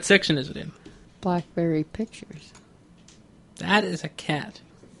away. What section is it in? BlackBerry Pictures. That is a cat.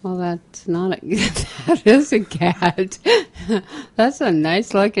 Well, that's not that is a cat. That's a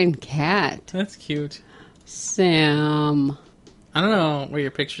nice-looking cat. That's cute. Sam. I don't know where your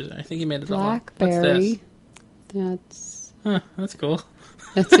pictures are. I think you made it all up. BlackBerry. What's this? That's cool.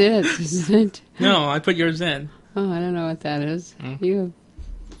 That's it, isn't it? No, I put yours in. Oh, I don't know what that is. You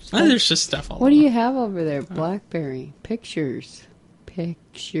There's just stuff all over. What do you have over there? BlackBerry. Pictures.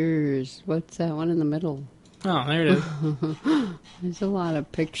 What's that one in the middle? Oh, there it is. There's a lot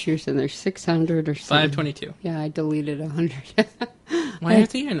of pictures, and there's 600 or something. 522. Yeah, I deleted 100. Why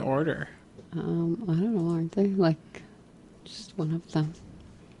aren't they in order? I don't know, aren't they? Like, just one of them.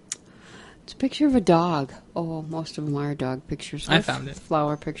 It's a picture of a dog. Oh, most of them are dog pictures. I found it.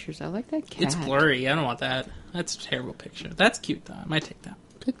 Flower pictures. I like that cat. It's blurry. I don't want that. That's a terrible picture. That's cute, though. I might take that.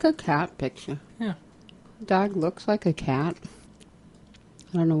 It's a cat picture. Yeah. Dog looks like a cat.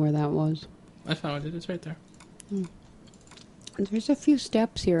 I don't know where that was. I found it. It's right there. There's a few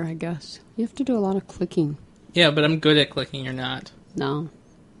steps here, I guess. You have to do a lot of clicking. Yeah, but I'm good at clicking. You're not. No.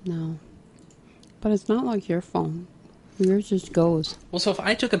 But it's not like your phone. Yours just goes. Well, so if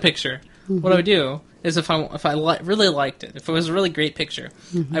I took a picture, what I would do is if I really liked it, if it was a really great picture,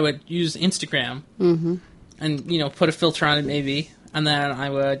 I would use Instagram and, put a filter on it maybe, and then I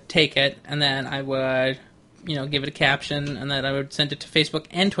would take it, and then I would, give it a caption, and then I would send it to Facebook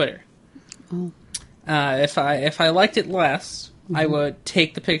and Twitter. Oh. If I liked it less, I would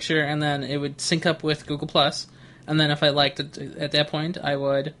take the picture, and then it would sync up with Google+, and then if I liked it at that point, I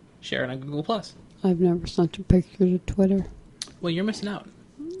would share it on Google+. I've never sent a picture to Twitter. Well, you're missing out.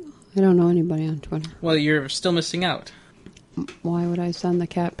 I don't know anybody on Twitter. Well, you're still missing out. Why would I send the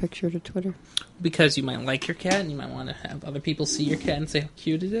cat picture to Twitter? Because you might like your cat, and you might want to have other people see your cat and say how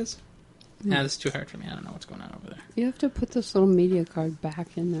cute it is. Nah, this is too hard for me. I don't know what's going on over there. You have to put this little media card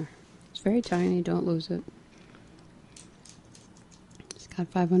back in there. It's very tiny. Don't lose it. It's got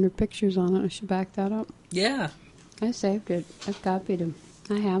 500 pictures on it. I should back that up. Yeah. I saved it. I've copied them.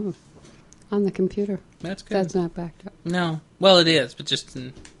 I have them on the computer. That's good. That's not backed up. No. Well, it is, but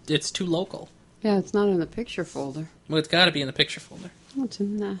it's too local. Yeah, it's not in the picture folder. Well, it's got to be in the picture folder. What's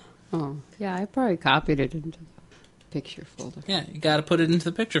in there? Oh, yeah, I probably copied it into the picture folder. Yeah, you got to put it into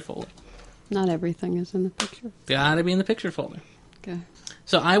the picture folder. Not everything is in the picture. Got to be in the picture folder. Okay.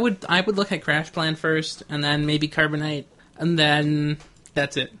 So I would look at Crash Plan first, and then maybe Carbonite, and then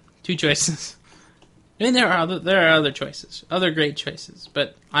that's it. 2 choices. I mean, there are other choices, other great choices,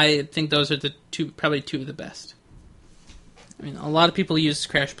 but I think those are probably two of the best. I mean, a lot of people use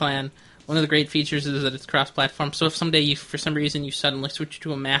Crash Plan. One of the great features is that it's cross-platform, so if someday, for some reason, you suddenly switch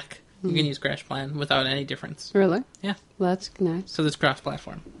to a Mac, you can use Crash Plan without any difference. Really? Yeah. Well, that's nice. So it's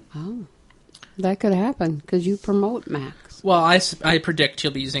cross-platform. Oh. That could happen, because you promote Macs. Well, I predict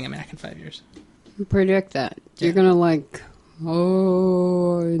you'll be using a Mac in 5 years. You predict that. Yeah. You're going to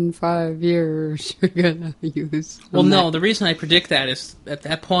in 5 years, you're going to use Well, Mac. no, the reason I predict that is at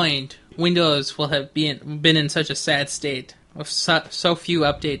that point, Windows will have been in such a sad state of so few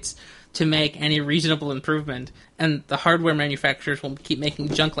updates to make any reasonable improvement, and the hardware manufacturers will keep making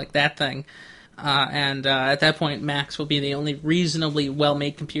junk like that thing, and at that point, Macs will be the only reasonably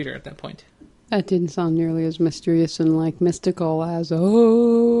well-made computer at that point. That didn't sound nearly as mysterious and mystical as,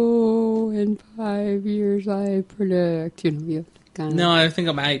 in 5 years I predict. You have to kind of... No, I think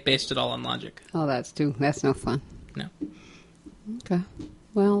I based it all on logic. Oh, that's no fun. No. Okay.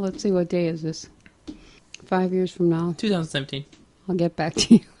 Well, let's see, what day is this? 5 years from now. 2017. I'll get back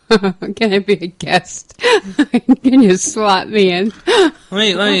to you. Can I be a guest? Can you slot me in?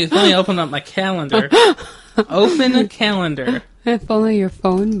 Let me open up my calendar. Open a calendar. If only your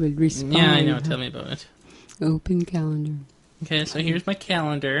phone would respond. Yeah, I know. Tell me about it. Open calendar. Okay, so here's my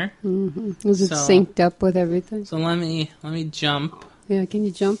calendar. Mm-hmm. Is it synced up with everything? So let me jump. Yeah, can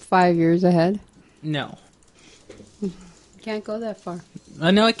you jump 5 years ahead? No. You can't go that far.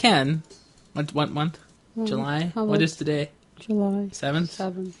 No, I can. What month? Well, July? What is today? July.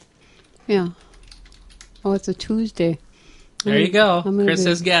 7th? Yeah. Oh, it's a Tuesday. There you go. Chris be...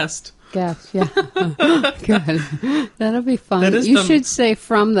 has guessed. Guess, yeah. Good. That'll be fun. You should say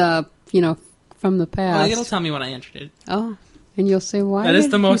from the past. Well, it'll tell me when I entered it. Oh, and you'll say why. That is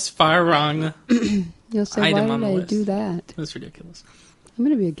the most far wrong you'll say, item why on the did I list. do that? That's ridiculous. I'm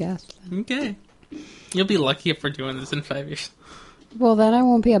going to be a guest. Then. Okay. You'll be lucky if we're doing this in 5 years. Well, then I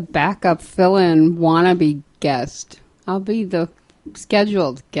won't be a backup fill-in wannabe guest. I'll be the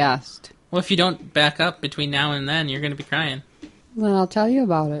scheduled guest. Well, if you don't back up between now and then, you're going to be crying. Then I'll tell you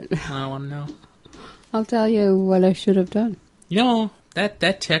about it. I don't want to know. I'll tell you what I should have done. You know, that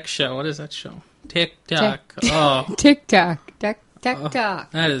tech show, what is that show? TikTok. Oh. TikTok.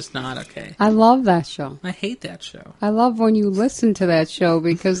 TikTok. That is not okay. I love that show. I hate that show. I love when you listen to that show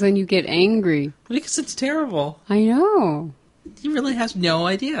because then you get angry. Because it's terrible. I know. He really has no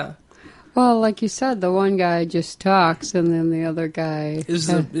idea. Well, like you said, the one guy just talks and then the other guy... Is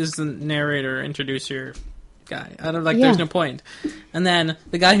the narrator, introducer guy. There's no point. And then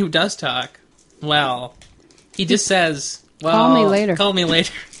the guy who does talk, well, he just says, well... Call me later. Call me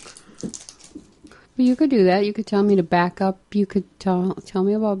later. Well, you could do that. You could tell me to back up. You could tell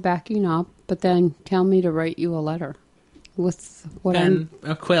me about backing up, but then tell me to write you a letter with what And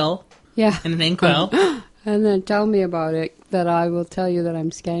a quill. Yeah. And an inkwell. And then tell me about it, that I will tell you that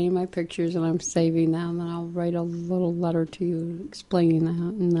I'm scanning my pictures and I'm saving them, and I'll write a little letter to you explaining that.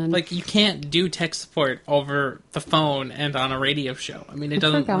 And then, Like, you can't do tech support over the phone and on a radio show. I mean, it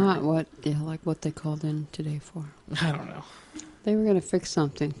doesn't forgot work. what they called in today for. I don't know. They were going to fix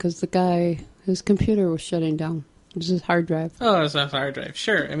something because the guy, his computer was shutting down. It was his hard drive. Oh, it's a hard drive.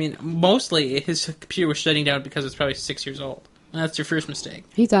 Sure. I mean, mostly his computer was shutting down because it's probably 6 years old. That's your first mistake.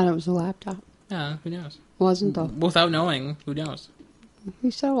 He thought it was a laptop. Yeah, who knows? Wasn't though. Without knowing, who knows?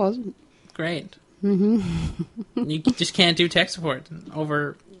 He said it wasn't. Great. Mm-hmm. You just can't do tech support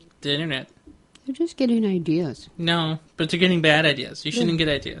over the internet. They're just getting ideas. No, but they're getting bad ideas. You shouldn't get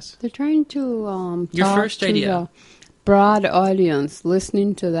ideas. They're trying to Your talk first to idea. the broad audience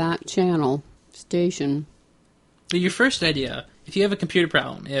listening to that channel station. But your first idea, if you have a computer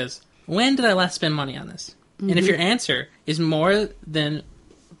problem, is, when did I last spend money on this? Mm-hmm. And if your answer is more than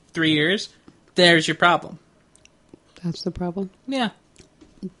 3 years, there's your problem. That's the problem? Yeah.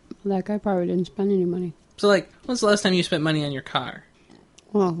 That guy probably didn't spend any money. So, like, when's the last time you spent money on your car?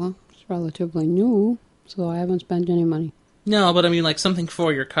 Well, it's relatively new, so I haven't spent any money. No, but I mean, like, something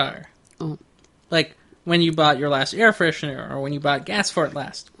for your car. Oh. Like, when you bought your last air freshener, or when you bought gas for it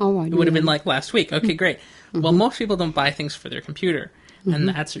last. Oh, I It would have been, like, last week. Okay, great. Mm-hmm. Well, most people don't buy things for their computer, and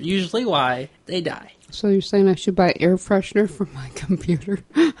that's usually why they die. So you're saying I should buy air freshener for my computer?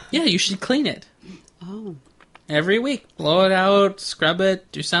 Yeah, you should clean it. Oh. Every week. Blow it out, scrub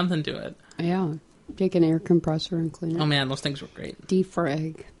it, do something to it. Yeah. Take an air compressor and clean it. Oh, man, those things were great.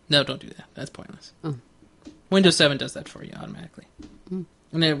 Defrag. No, don't do that. That's pointless. Oh. Windows 7 does that for you automatically. Mm.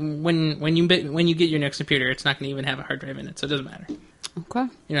 And then when you get your next computer, it's not going to even have a hard drive in it, so it doesn't matter. Okay.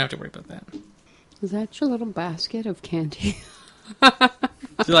 You don't have to worry about that. Is that your little basket of candy?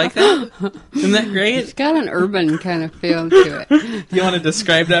 Do you like that? Isn't that great? It's got an urban kind of feel to it. You want to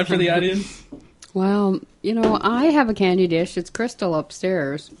describe that for the audience? Well, I have a candy dish. It's crystal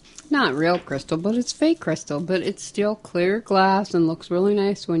upstairs. Not real crystal, but it's fake crystal. But it's still clear glass and looks really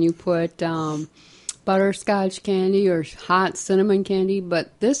nice when you put butterscotch candy or hot cinnamon candy.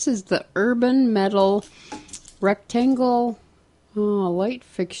 But this is the urban metal rectangle light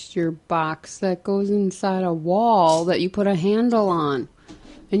fixture box that goes inside a wall that you put a handle on.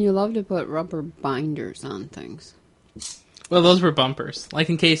 And you love to put rubber binders on things. Well, those were bumpers. Like,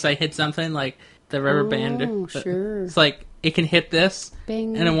 in case I hit something, like the rubber band. Oh, sure. It's like, it can hit this,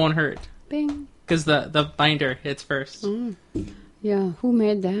 Bing. and it won't hurt. Bing. Because the binder hits first. Mm. Yeah, who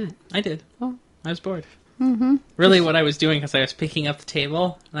made that? I did. Oh. I was bored. Mm-hmm. Really, what I was doing is I was picking up the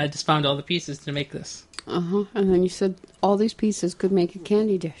table, and I just found all the pieces to make this. Uh-huh. And then you said all these pieces could make a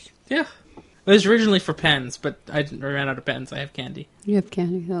candy dish. Yeah. It was originally for pens, but I ran out of pens. I have candy. You have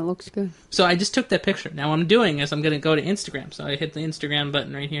candy. That looks good. So I just took that picture. Now what I'm doing is I'm going to go to Instagram. So I hit the Instagram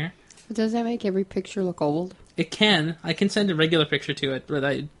button right here. But does that make every picture look old? It can. I can send a regular picture to it, but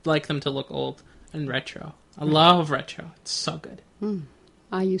I like them to look old and retro. I love retro. It's so good.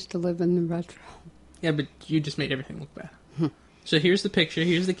 I used to live in the retro. Yeah, but you just made everything look bad. So here's the picture.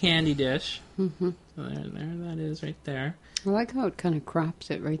 Here's the candy dish. Mm-hmm. So there that is right there. I like how it kind of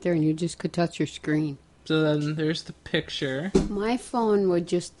crops it right there, and you just could touch your screen. So then there's the picture. My phone would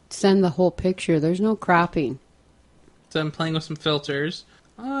just send the whole picture. There's no cropping. So I'm playing with some filters.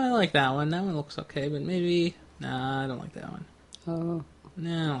 Oh, I like that one. That one looks okay, but maybe... Nah, I don't like that one. Oh.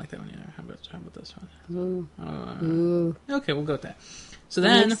 No, I don't like that one either. How about this one? Ooh. Ooh. Okay, we'll go with that. So That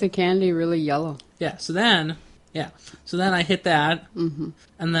then... makes the candy really yellow. Yeah, so then I hit that, and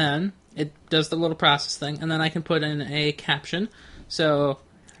then it does the little process thing, and then I can put in a caption. So...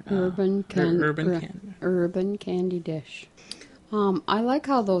 Urban candy dish. I like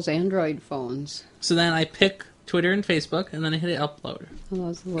how those Android phones. So then I pick Twitter and Facebook, and then I hit upload.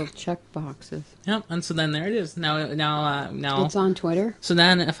 Those little check boxes. Yep, and so then there it is. Now. It's on Twitter. So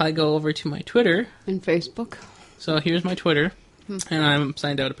then if I go over to my Twitter and Facebook. So here's my Twitter, and I'm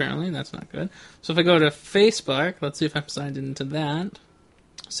signed out apparently, and that's not good. So if I go to Facebook, let's see if I'm signed into that.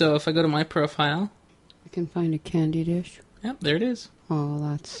 So if I go to my profile, you can find a candy dish. Yep, there it is. Oh,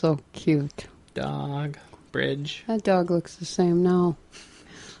 that's so cute. Dog, bridge. That dog looks the same now.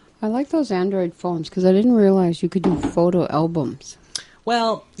 I like those Android phones because I didn't realize you could do photo albums.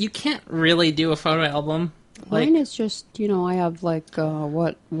 Well, you can't really do a photo album. Mine is just, I have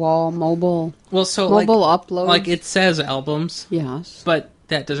mobile. Well, so mobile uploads. Like it says albums. Yes. But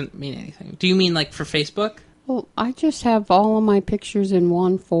that doesn't mean anything. Do you mean like for Facebook? Well, I just have all of my pictures in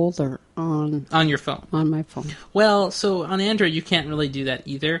one folder on your phone. On my phone. Well, so on Android you can't really do that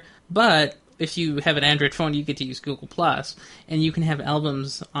either. But if you have an Android phone, you get to use Google Plus, and you can have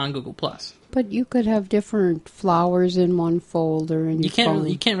albums on Google Plus. But you could have different flowers in one folder, and You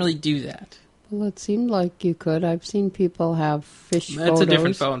can't really do that. Well, it seemed like you could. I've seen people have fish That's photos. a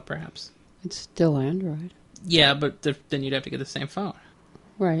different phone, perhaps. It's still Android. Yeah, but then you'd have to get the same phone.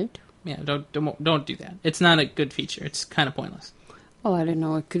 Right. Yeah, don't do that. It's not a good feature. It's kind of pointless. Oh, I didn't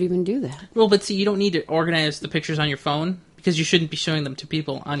know it could even do that. Well, but see, you don't need to organize the pictures on your phone because you shouldn't be showing them to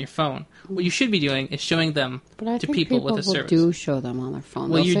people on your phone. What you should be doing is showing them to people with a service. Do show them on their phone.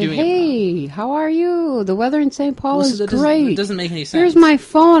 Well, They'll you're say, doing "Hey, how are you? The weather in St. Paul is great. It doesn't make any sense. Here's my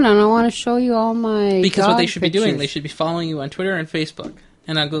phone, and I want to show you all my Because what they should pictures. be doing, they should be following you on Twitter and Facebook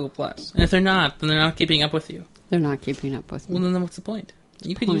and on Google Plus. And if they're not, then they're not keeping up with you. They're not keeping up with me. Well, then what's the point?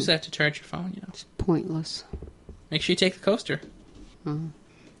 You could use that to charge your phone. It's pointless. Make sure you take the coaster. You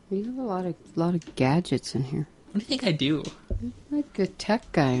have a lot of gadgets in here. What do you think I do? You're like a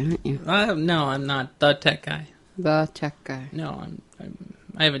tech guy, aren't you? No, I'm not the tech guy. The tech guy. No,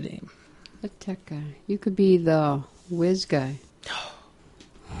 I have a name. The tech guy. You could be the whiz guy.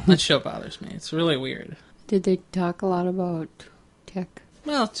 That show bothers me. It's really weird. Did they talk a lot about tech?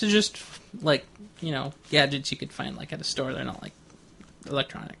 Well, it's just like, gadgets you could find like at a store. They're not like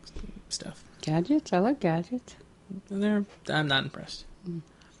electronic stuff. Gadgets? I like gadgets. I'm not impressed.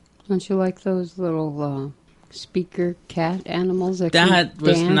 Don't you like those little speaker cat animals that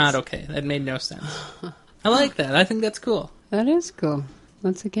was dance? Not okay. That made no sense. I like that. I think that's cool. That is cool.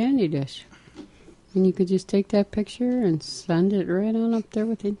 That's a candy dish. And you could just take that picture and send it right on up there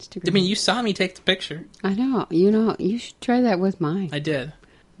with Instagram. I mean, you saw me take the picture. I know. You should try that with mine. I did.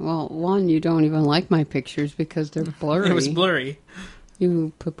 Well, one, you don't even like my pictures because they're blurry. It was blurry.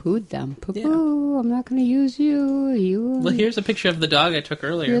 You poo-pooed them. Poo-poo, Yeah. I'm not going to use you. Well, here's a picture of the dog I took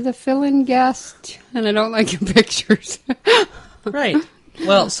earlier. You're the fill-in guest, and I don't like your pictures. Right.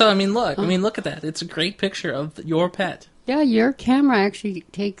 Well, so, look at that. It's a great picture of your pet. Yeah, your camera actually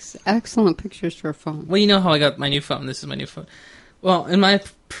takes excellent pictures for a phone. Well, you know how I got my new phone. This is my new phone. Well, in my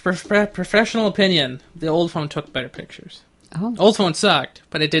professional opinion, the old phone took better pictures. Oh. Old phone sucked,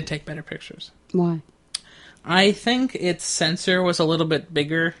 but it did take better pictures. Why? I think its sensor was a little bit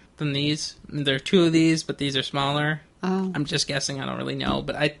bigger than these. There are two of these, but these are smaller. Oh. I'm just guessing. I don't really know.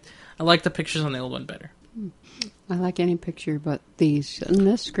 But I like the pictures on the old one better. I like any picture but these. And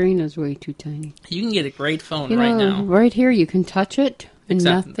this screen is way too tiny. You can get a great phone right now. Right here, you can touch it, and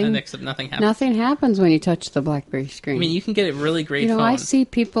Except nothing happens. Nothing happens when you touch the BlackBerry screen. I mean, you can get a really great phone. I see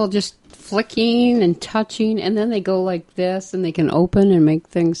people just flicking and touching, and then they go like this, and they can open and make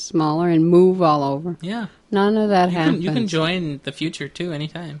things smaller and move all over. Yeah. None of that happens. You can join the future, too,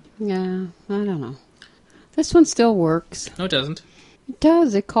 anytime. Yeah, I don't know. This one still works. No, it doesn't. It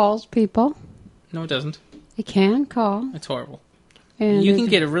does. It calls people. No, it doesn't. It can call. It's horrible. And you can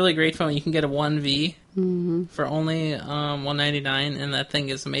get a really great phone. You can get a 1V for only $199, and that thing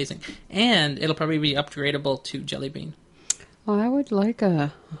is amazing. And it'll probably be upgradable to Jelly Bean. Well, I would like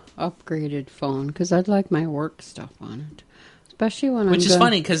a upgraded phone, because I'd like my work stuff on it. Especially when Which is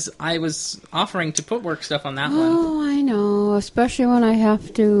funny, because I was offering to put work stuff on that one. Oh, I know. Especially when I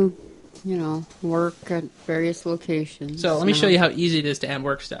have to, work at various locations. So let me show you how easy it is to add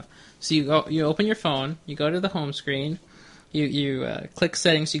work stuff. So you open your phone, you go to the home screen, you click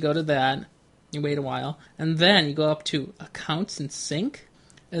settings, you go to that, you wait a while, and then you go up to accounts and sync,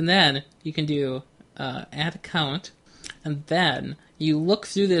 and then you can do add account, and then you look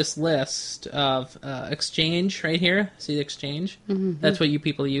through this list of Exchange right here. See the Exchange? Mm-hmm. That's what you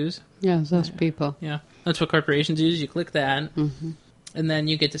people use. Yes, those people. Yeah, that's what corporations use. You click that, and then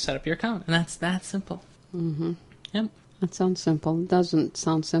you get to set up your account, and that's that simple. Mm-hmm. Yep. That sounds simple. It doesn't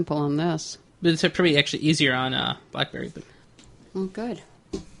sound simple on this. But it's pretty actually easier on BlackBerry. But well, good.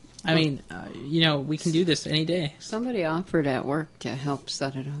 I mean, we can do this any day. Somebody offered at work to help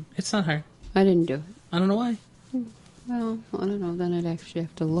set it up. It's not hard. I didn't do it. I don't know why. Well, I don't know. Then I'd actually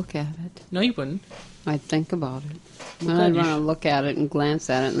have to look at it. No, you wouldn't. I'd think about it. Well, and I'd want to look at it and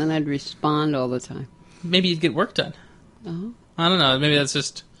glance at it, and then I'd respond all the time. Maybe you'd get work done. Oh? I don't know. Maybe that's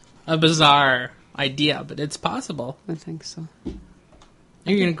just a bizarre idea, but it's possible. I think so.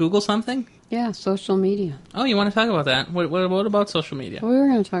 Are you going to Google something? Yeah, social media. Oh, you want to talk about that? What about social media? Well, we were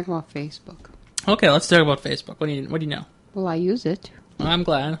going to talk about Facebook. Okay, let's talk about Facebook. What do you know? Well, I use it. Well, I'm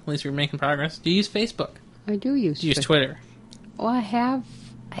glad. At least we're making progress. Do you use Facebook? I do use Do you use Twitter? Well, I have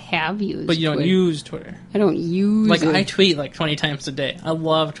used But you don't Twitter. use Twitter. I don't use it. I tweet 20 times a day. I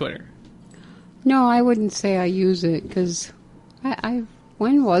love Twitter. No, I wouldn't say I use it, because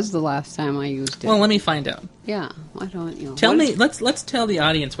when was the last time I used it? Well, let me find out. Yeah, I don't, Tell me, let's tell the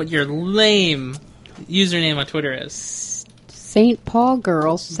audience what your lame username on Twitter is. St. Paul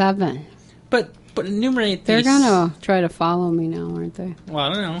Girl 7. But enumerate They're these. gonna try to follow me now, aren't they? Well,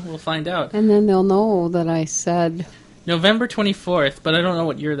 I don't know. We'll find out. And then they'll know that I said November 24th, but I don't know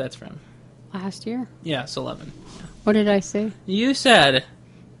what year that's from. last year. Yeah, it's 11. What did I say? You said it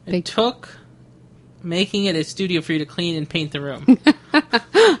Big- took making it a studio for you to clean and paint the room.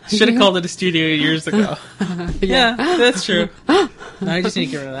 Should have called it a studio years ago. Yeah, that's true. No, I just need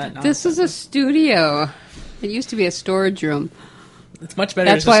to get rid of that. This is a studio. It used to be a storage room. It's much better.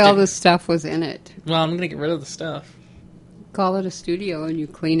 That's why all this stuff was in it. Well, I'm going to get rid of the stuff. Call it a studio and you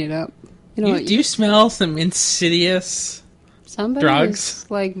clean it up. You know, Do you smell some insidious somebody drugs?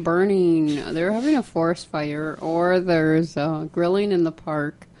 is like burning. They're having a forest fire, or there's grilling in the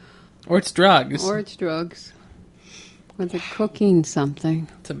park, Or it's drugs. or it's drugs, or they're cooking something.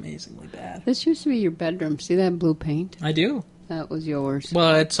 It's amazingly bad. This used to be your bedroom. See that blue paint? I do. That was yours.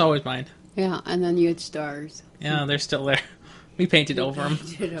 Well, it's always mine. Yeah, and then you had stars. Yeah, they're still there. We painted over them.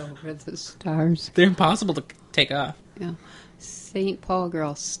 Painted over the stars. They're impossible to take off. Yeah. St. Paul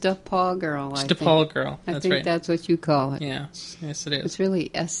girl, St. Paul girl. Just a Paul girl. I That's think right. that's what you call it. Yeah. Yes, it is. It's really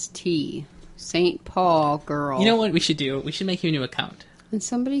ST. St. Paul girl. You know what we should do? We should make you a new account. And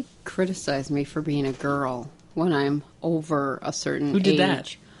somebody criticized me for being a girl when I'm over a certain age. Who did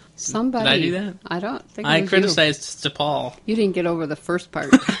that? Somebody. Did I do that? I don't think it I was criticized Paul. You didn't get over the first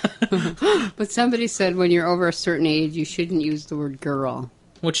part. But somebody said when you're over a certain age, you shouldn't use the word girl.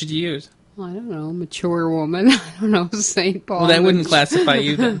 What should you use? Well, I don't know, mature woman. I don't know, St. Paul. Well, that wouldn't classify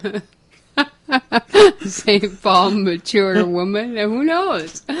you then. St. Paul mature woman. And who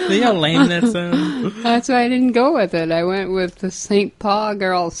knows? See how lame that sounds? That's why I didn't go with it. I went with the St. Paul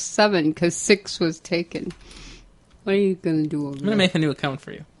girl 7 because 6 was taken. What are you going to do over I'm going to make a new account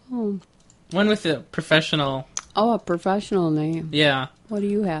for you. Oh. One with a professional... Oh, a professional name. Yeah. What do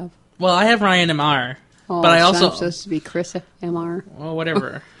you have? Well, I have Ryan MR. Oh, But I so also- I'm supposed to be Chris MR. Well,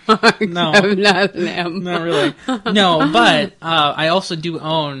 whatever. No. I'm not an M. Not really. No, but I also do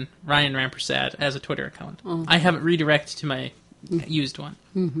own Ryan Rampersad as a Twitter account. Oh. I have it redirected to my used one.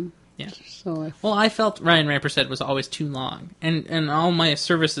 Mm-hmm. Yeah. So if, Well, I felt Ryan Rampersad was always too long. And all my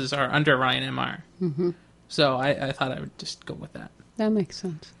services are under Ryan MR. mm-hmm. So I thought I would just go with that. That makes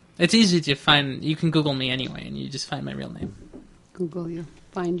sense. It's easy to find. You can Google me anyway, and you just find my real name. Google you.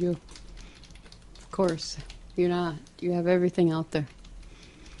 Find you. Of course. You're not. You have everything out there.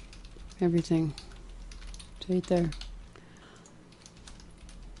 Everything. It's right there.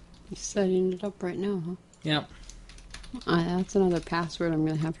 You're setting it up right now, huh? Yeah. That's another password I'm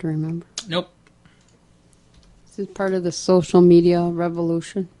going to have to remember. Nope. This is part of the social media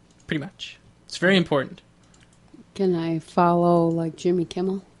revolution. Pretty much. It's very important. Can I follow, like, Jimmy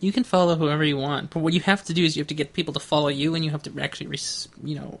Kimmel? You can follow whoever you want, but what you have to do is you have to get people to follow you, and you have to actually,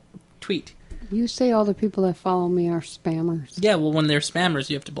 tweet. You say all the people that follow me are spammers. Yeah, well, when they're spammers,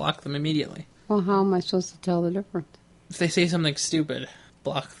 you have to block them immediately. Well, how am I supposed to tell the difference? If they say something stupid,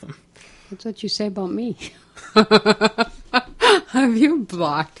 block them. That's what you say about me. Have you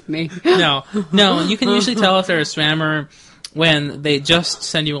blocked me? No, you can usually tell if they're a spammer when they just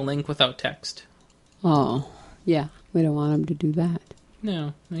send you a link without text. Oh, yeah. We don't want them to do that.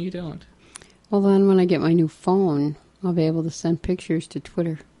 No, you don't. Well, then when I get my new phone, I'll be able to send pictures to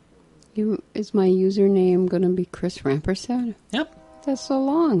Twitter. Is my username going to be Chris Rampersad? Yep. That's so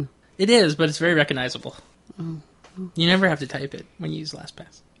long. It is, but it's very recognizable. Oh. You never have to type it when you use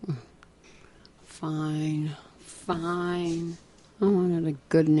LastPass. Fine. I wanted a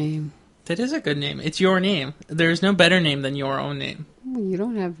good name. That is a good name. It's your name. There's no better name than your own name. Well, you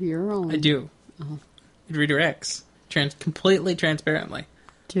don't have your own. I do. Oh. It redirects. completely transparently.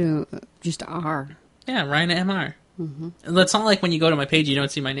 To just R. Yeah, Ryan MR. Mm-hmm. And it's not like when you go to my page, you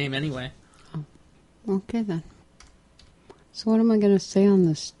don't see my name anyway. Oh. Okay, then. So what am I going to say on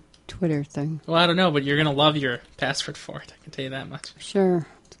this Twitter thing? Well, I don't know, but you're going to love your password for it. I can tell you that much. Sure.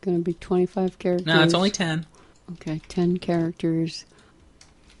 It's going to be 25 characters. No, it's only 10. Okay, 10 characters.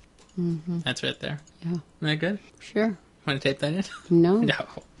 Mm-hmm. That's right there. Yeah. Isn't that good? Sure. Want to tape that in? No. No.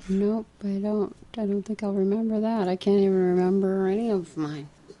 Nope, I don't think I'll remember that. I can't even remember any of mine.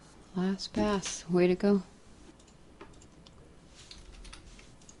 LastPass. Way to go.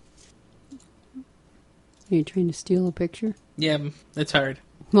 Are you trying to steal a picture? Yeah, it's hard.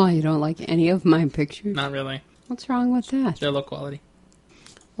 Well, you don't like any of my pictures? Not really. What's wrong with that? They're low quality.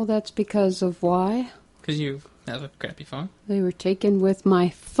 Well, that's because of why? Because you have a crappy phone. They were taken with my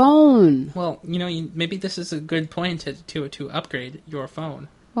phone. Well, maybe this is a good point to upgrade your phone.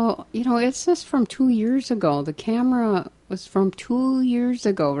 Well, it's just from 2 years ago. The camera was from 2 years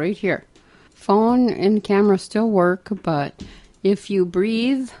ago, right here. Phone and camera still work, but if you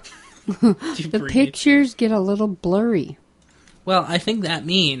breathe, the pictures get a little blurry. Well, I think that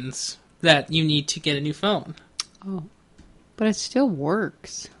means that you need to get a new phone. Oh. But it still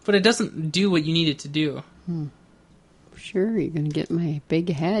works. But it doesn't do what you need it to do. Sure, you're going to get my big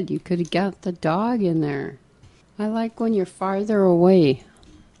head. You could have got the dog in there. I like when you're farther away.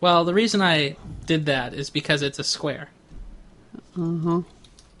 Well, the reason I did that is because it's a square. Uh-huh.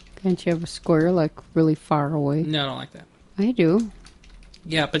 Can't you have a square, like, really far away? No, I don't like that. I do.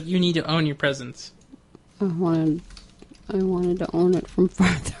 Yeah, but you need to own your presence. I wanted to own it from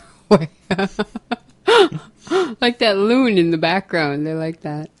farther away. Like that loon in the background. They like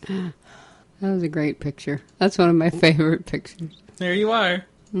that. That was a great picture. That's one of my favorite pictures. There you are.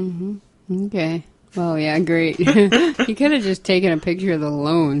 Mm-hmm. Okay. Well, yeah, great. You could have just taken a picture of the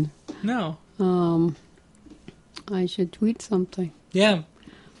loon. No. I should tweet something. Yeah.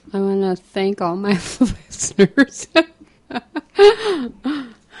 I want to thank all my listeners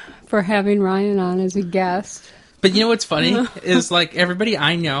for having Ryan on as a guest. But you know what's funny? Is, like, everybody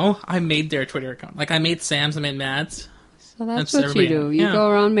I know, I made their Twitter account. Like, I made Sam's, I made Matt's. So that's what you do. You go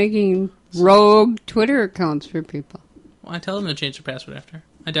around making rogue Twitter accounts for people. Well, I tell them to change their password after.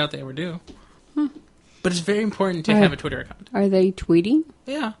 I doubt they ever do. But it's very important to have a Twitter account. Are they tweeting?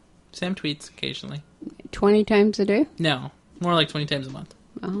 Yeah. Sam tweets occasionally. 20 times a day? No. More like 20 times a month.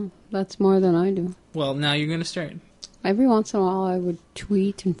 Oh, that's more than I do. Well, now you're going to start. Every once in a while I would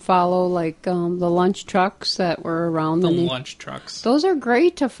tweet and follow, like, the lunch trucks that were around the lunch trucks. Those are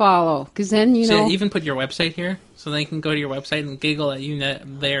great to follow, because then, you know... even put your website here, so they can go to your website and giggle at you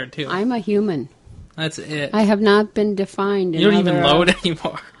there, too. I'm a human. That's it. I have not been defined. You don't even load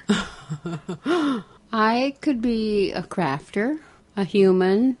anymore. I could be a crafter, a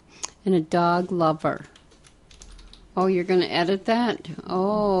human, and a dog lover. Oh, you're going to edit that?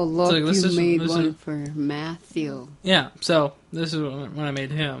 Oh, look, so you made one for Matthew. Yeah, so this is when I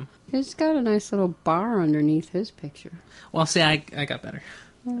made him. He's got a nice little bar underneath his picture. Well, see, I got better.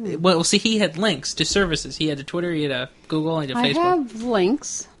 Well, see, he had links to services. He had a Twitter, he had a Google, he had a Facebook. I have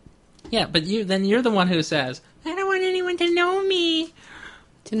links. Yeah, but you're the one who says, I don't want anyone to know me.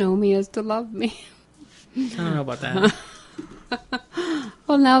 To know me is to love me. I don't know about that.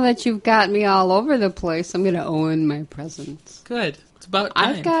 Well, now that you've got me all over the place, I'm going to own my presence. Good. It's about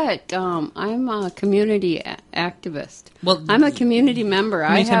time. I'm a community activist. Well, I'm a community member. How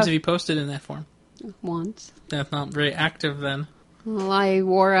many times have you posted in that form? Once. That's not very active then. Well, I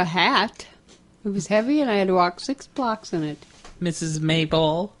wore a hat. It was heavy and I had to walk 6 blocks in it. Mrs.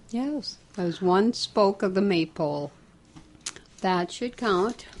 Maypole? Yes. I was one spoke of the maypole. That should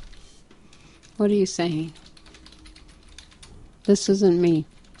count. What are you saying? This isn't me.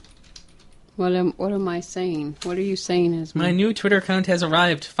 What am I saying? What are you saying is me? My new Twitter account has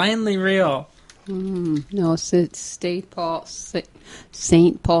arrived. Finally real. No, it's St. Paul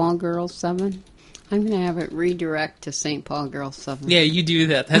Girl 7. I'm going to have it redirect to St. Paul Girl 7. Yeah, you do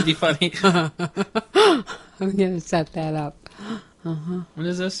that. That'd be funny. I'm going to set that up. Uh-huh. What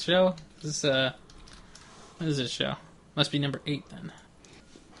is this show? What is this show? Must be number 8 then.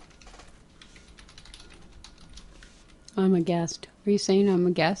 I'm a guest. Are you saying I'm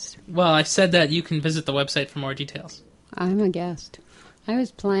a guest? Well, I said that you can visit the website for more details. I'm a guest.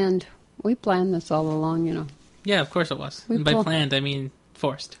 We planned this all along, you know. Yeah, of course it was. And by planned, I mean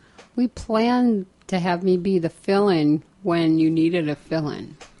forced. We planned to have me be the fill-in when you needed a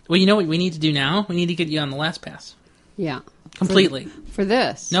fill-in. Well, you know what we need to do now? We need to get you on the LastPass. Yeah. Completely. For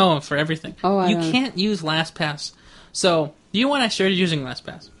this? No, for everything. Oh, you can't use LastPass. So, do you know when I started using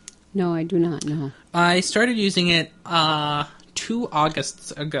LastPass? No, I do not know. I started using it 2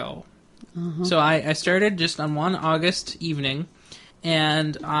 Augusts ago. Uh-huh. So I started just on one August evening,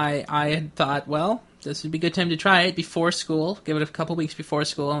 and I had thought, well, this would be a good time to try it before school. Give it a couple weeks before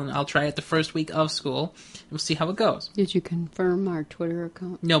school, and I'll try it the first week of school. We'll see how it goes. Did you confirm our Twitter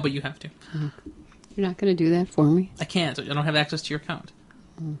account? No, but you have to. Uh-huh. You're not going to do that for me? I can't. I don't have access to your account.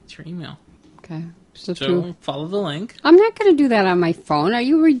 It's your email. Okay. So follow the link. I'm not going to do that on my phone. Are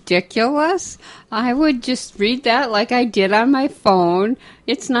you ridiculous? I would just read that like I did on my phone.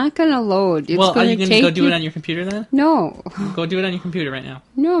 It's not going to load. It's are you going to go do it on your computer then? No. Go do it on your computer right now.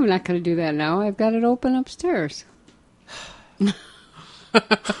 No, I'm not going to do that now. I've got it open upstairs. I'm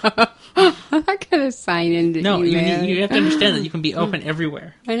not going to sign into email. No, you have to understand that you can be open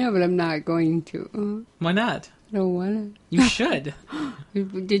everywhere. I know, but I'm not going to. Why not? I don't want to. You should.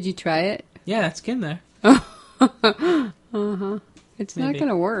 Did you try it? Yeah, it's in there. Uh-huh. It's Maybe. Not going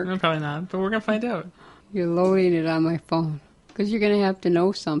to work. No, probably not, but we're going to find out. You're loading it on my phone. Because you're going to have to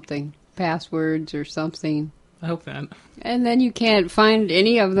know something. Passwords or something. I hope not. And then you can't find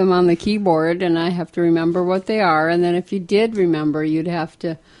any of them on the keyboard, and I have to remember what they are. And then if you did remember, you'd have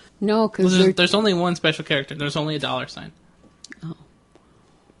to know. Because there's only one special character. There's only a $sign. Oh.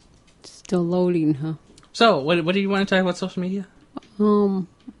 Still loading, huh? So, what do you want to talk about social media? What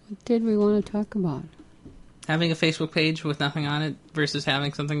did we want to talk about? Having a Facebook page with nothing on it versus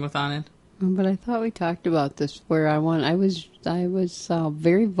having something with on it. But I thought we talked about this where I was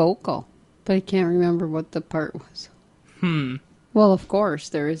very vocal, but I can't remember what the part was. Well, of course,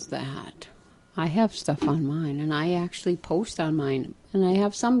 there is that. I have stuff on mine, and I actually post on mine. And I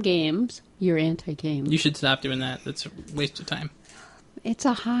have some games. You're anti-game. You should stop doing that. That's a waste of time. It's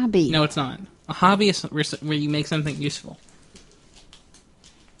a hobby. No, it's not. A hobby is where you make something useful.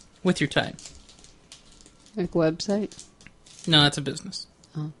 With your time. Like website? No, that's a business.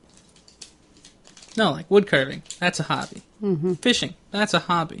 Oh. No, like wood carving. That's a hobby. Mm-hmm. Fishing. That's a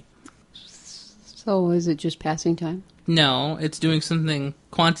hobby. So is it just passing time? No, it's doing something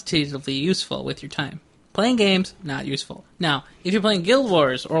quantitatively useful with your time. Playing games, not useful. Now, if you're playing Guild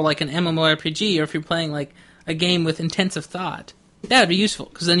Wars or like an MMORPG, or if you're playing like a game with intensive thought, that would be useful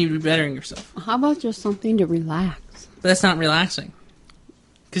because then you'd be bettering yourself. How about just something to relax? But that's not relaxing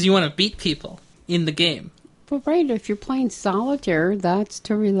because you want to beat people in the game. But right, if you're playing solitaire, that's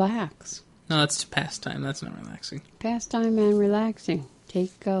to relax. No, that's to pastime. That's not relaxing. Pastime and relaxing.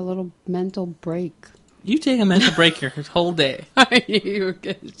 Take a little mental break. You take a mental break your whole day. I knew you were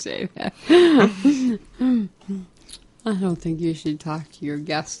going to say that. I don't think you should talk to your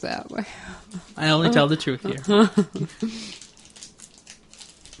guests that way. I only tell the truth here.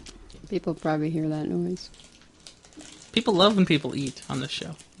 People probably hear that noise. People love when people eat on this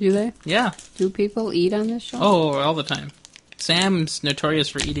show. Do they? Yeah. Do people eat on this show? Oh, all the time. Sam's notorious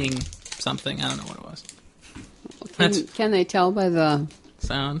for eating something. I don't know what it was. Can they tell by the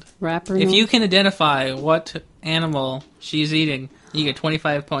sound? Rapper if noise? you can identify what animal she's eating, you get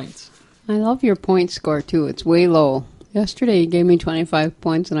 25 points. I love your point score, too. It's way low. Yesterday you gave me 25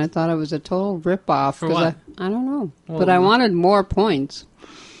 points, and I thought it was a total rip-off. For what? I don't know. Well, but I wanted more points.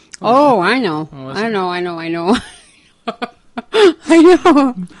 I know. I know. I know.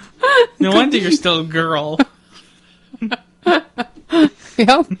 No wonder you're still a girl.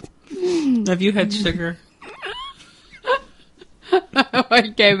 Yep. Have you had sugar? I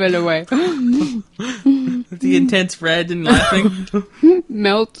gave it away. The intense red and laughing.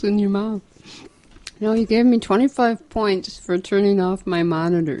 Melts in your mouth. No, you gave me 25 points for turning off my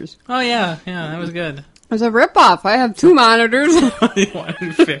monitors. Oh, yeah, that was good. It was a rip-off. I have 2 monitors. You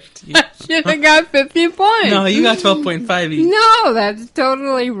wanted 50. I should have got 50 points. No, you got 12.5 each. No, that's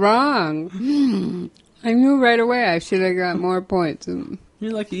totally wrong. I knew right away I should have got more points.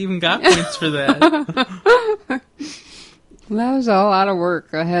 You're lucky you even got points for that. That was all out of work.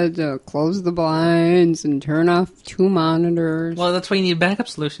 I had to close the blinds and turn off 2 monitors. Well, that's why you need a backup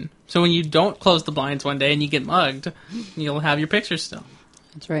solution. So when you don't close the blinds one day and you get mugged, you'll have your pictures still.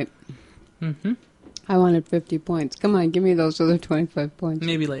 That's right. Mm-hmm. I wanted 50 points. Come on, give me those other 25 points.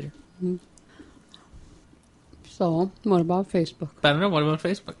 Maybe later. Mm-hmm. So, what about Facebook? I don't know. What about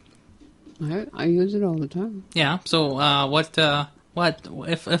Facebook? I use it all the time. Yeah. So, what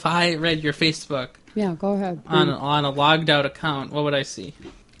if I read your Facebook? Yeah, go ahead. On a logged out account, what would I see?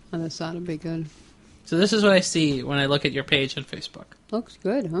 Oh, this ought to be good. So this is what I see when I look at your page on Facebook. Looks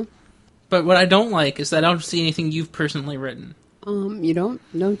good, huh? But what I don't like is that I don't see anything you've personally written. You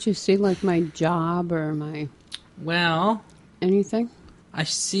don't you see like my job or my anything? I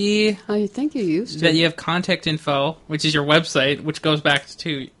see I think you used to. that you have contact info, which is your website, which goes back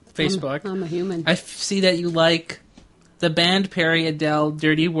to Facebook. I'm a human. I see that you like the band Perry, Adele,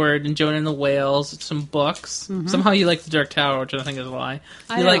 Dirty Word, and Jonah and the Whales, some books. Mm-hmm. Somehow you like The Dark Tower, which I think is a lie.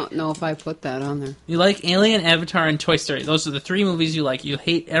 I don't know if I put that on there. You like Alien, Avatar, and Toy Story. Those are the 3 movies you like. You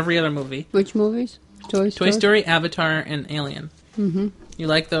hate every other movie. Which movies? Toy Story, Avatar, and Alien. Mm-hmm. You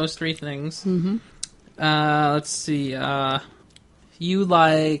like those 3 things. Mm-hmm. Let's see. You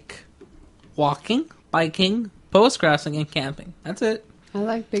like walking, biking, post crossing, and camping. That's it. I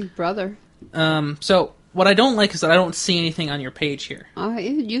like Big Brother. So what I don't like is that I don't see anything on your page here.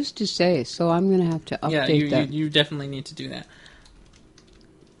 It used to say, so I'm going to have to update that. You definitely need to do that.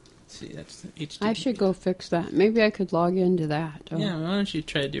 Let's see, that's HTTP. I should go fix that. Maybe I could log into that. Yeah, why don't you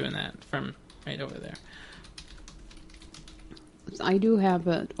try doing that from right over there? I do have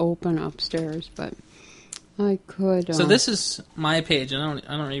it open upstairs, but I could. So this is my page, and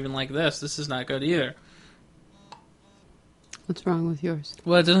I don't even like this. This is not good either. What's wrong with yours?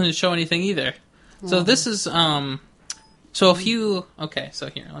 Well, it doesn't show anything either. So this is so if you so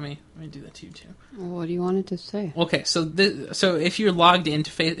here, let me do that to you too. Well, what do you want it to say? Okay, so if you're logged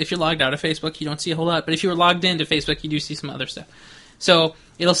into if you're logged out of Facebook, you don't see a whole lot, but if you're logged into Facebook, you do see some other stuff. So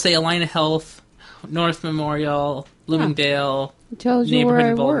it'll say Alina Health, North Memorial, Bloomingdale, it tells you neighborhood where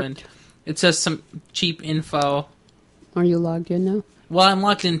I involvement. worked. It says some cheap info. Are you logged in now? Well, I'm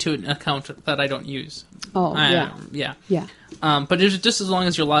logged into an account that I don't use. Oh, yeah. Yeah. Yeah. But it's just as long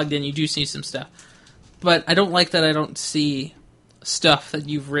as you're logged in, you do see some stuff. But I don't like that I don't see stuff that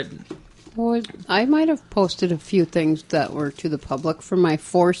you've written. Well, I might have posted a few things that were to the public for my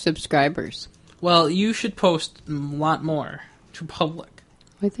 4 subscribers. Well, you should post a lot more to public.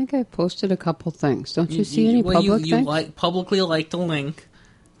 I think I posted a couple things. Don't you see any public you things? publicly liked a link.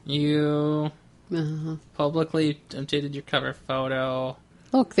 You Uh-huh. publicly updated your cover photo.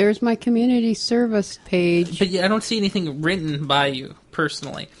 Look, there's my community service page. But I don't see anything written by you,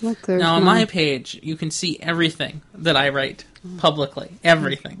 personally. Look, there's Now, on my page, you can see everything that I write publicly.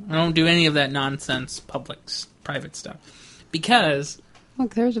 Everything. I don't do any of that nonsense private stuff. Because...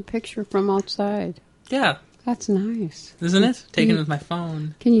 Look, there's a picture from outside. Yeah. That's nice. Isn't it? Taken with my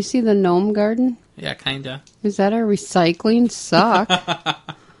phone. Can you see the gnome garden? Yeah, kinda. Is that a recycling suck?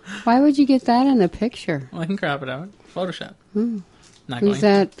 Why would you get that in the picture? Well, I can crop it out. Photoshop. Not Is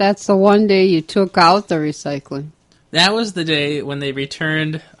going. that's the one day you took out the recycling? That was the day when they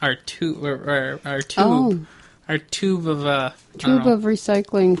returned our tube, our tube of Tube of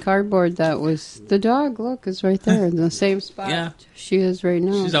recycling cardboard that was... The dog, look, is right there in the same spot. Yeah. She is right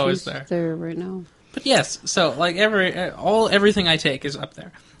now. She's always there. There right now. But yes, so like everything I take is up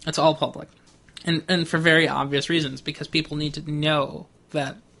there. It's all public, and for very obvious reasons, because people need to know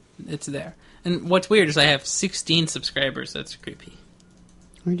that it's there. And what's weird is I have 16 subscribers. That's creepy.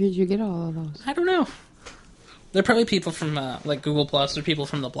 Where did you get all of those? I don't know. They're probably people from like Google Plus or people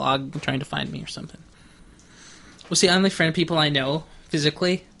from the blog trying to find me or something. Well, see, I only friend people I know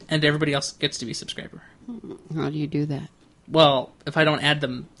physically, and everybody else gets to be a subscriber. How do you do that? Well, if I don't add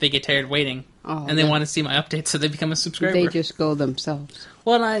them, they get tired waiting, and they then want to see my updates, so they become a subscriber. They just go themselves.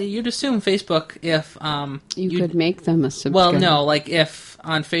 Well, you'd assume Facebook, if you could make them a subscriber. Well, no, like if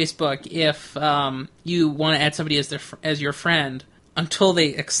on Facebook, if you want to add somebody as your friend, until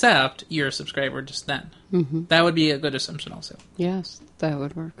they accept, you're a subscriber just then. Mm-hmm. That would be a good assumption, also. Yes, that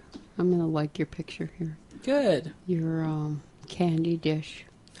would work. I'm gonna like your picture here. Good. Your candy dish.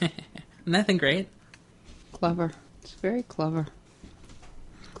 Isn't that great? Clever. It's very clever.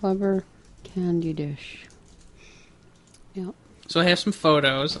 Clever candy dish. Yep. So I have some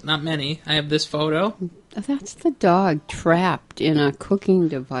photos, not many. I have this photo. That's the dog trapped in a cooking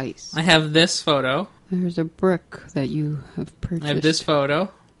device. I have this photo. There's a brick that you have purchased. I have this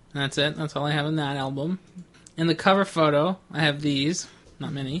photo. That's it. That's all I have in that album. In the cover photo, I have these.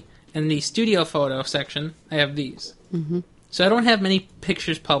 Not many. In the studio photo section, I have these. Mm-hmm. So I don't have many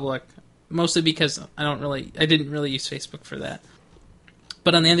pictures public, mostly because I didn't really use Facebook for that.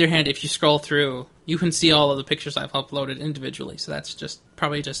 But on the other hand, if you scroll through, you can see all of the pictures I've uploaded individually, so that's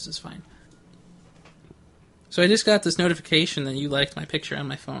probably just as fine. So I just got this notification that you liked my picture on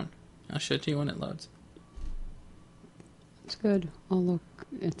my phone. I'll show it to you when it loads. It's good. Oh, look.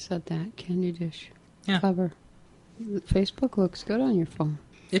 It said that. Candy dish. Yeah. Clever. Facebook looks good on your phone.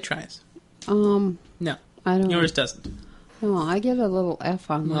 It tries. No. I don't. Yours doesn't. No, I get a little F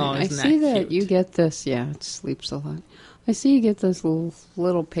on mine. Oh, I isn't see that that cute? you get this. Yeah, it sleeps a lot. I see you get this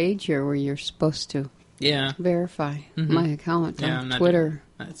little page here where you're supposed to Yeah. verify Mm-hmm. my account Yeah, on I'm not Twitter. doing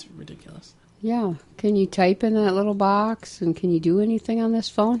that. That's ridiculous. Yeah. Can you type in that little box, and can you do anything on this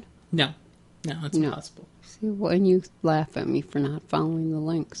phone? No, it's No. impossible. See, when you laugh at me for not following the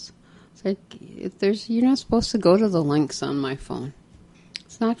links. It's like, you're not supposed to go to the links on my phone.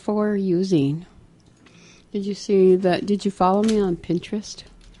 It's not for using. Did you see that? Did you follow me on Pinterest?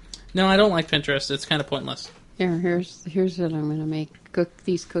 No, I don't like Pinterest. It's kind of pointless. Here's what I'm going to make. Cook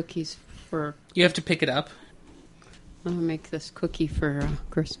these cookies for... You have to pick it up. I'm going to make this cookie for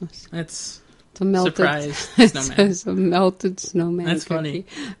Christmas. It's a melted surprise it snowman. says a melted snowman. That's cookie.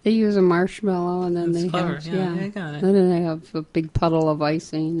 funny. They use a marshmallow and then That's they clever. have Yeah, I got it. And then they have a big puddle of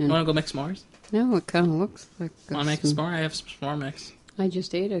icing. You And want to go make s'mores? no, it kind of looks like. Want to make a s'more? I have some s'more mix. I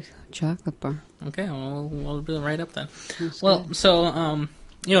just ate a chocolate bar. Okay, well, we'll do it right up then. That's Well, good. so,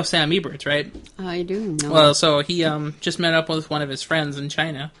 you know Sam Eberts, right? I do know. Well, so he just met up with one of his friends in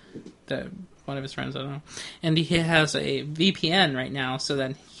China. One of his friends, I don't know. And he has a VPN right now so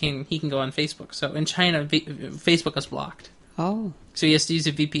that he can go on Facebook. So in China, Facebook is blocked. Oh, So he has to use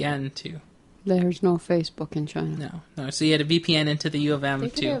a VPN to... there's no Facebook in China. No. So he had a VPN into the U of M They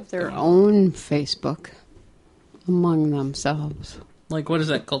could to... have their own Facebook among themselves. Like, what is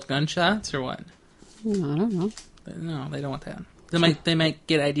that called? Gunshots or what? I don't know. No, they don't want that. They might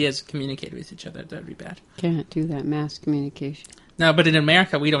get ideas to communicate with each other. That would be bad. Can't do that mass communication. No, but in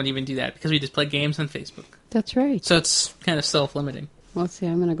America, we don't even do that because we just play games on Facebook. That's right. So it's kind of self-limiting. Let's see,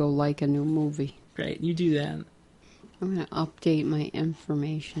 I'm going to go like a new movie. Great, you do that. I'm going to update my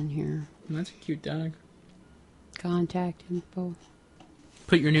information here. That's a cute dog. Contact info.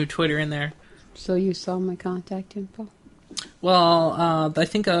 put your new Twitter in there. So you saw my contact info? Well, I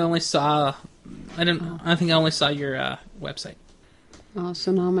think I only saw... I think I only saw your website. Oh,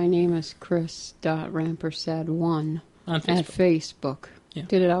 so now my name is Chris.Rampersad1 On Facebook. at Facebook. Yeah.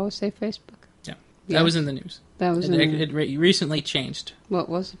 Did it always say Facebook? Yeah. Yeah. That was in the news. That was It recently changed. What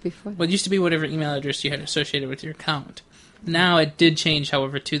was it before? Well, it used to be whatever email address you had associated with your account. Now it did change,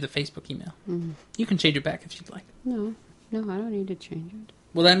 however, to the Facebook email. Mm. You can change it back if you'd like. No, I don't need to change it.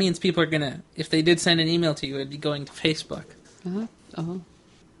 Well, that means people are going to... If they did send an email to you, it'd be going to Facebook. Oh.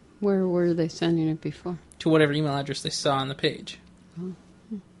 Where were they sending it before? To whatever email address they saw on the page. Oh.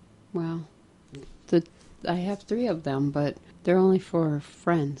 Well, I have 3 of them, but they're only for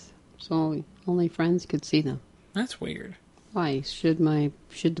friends. So only friends could see them. That's weird. Why? Should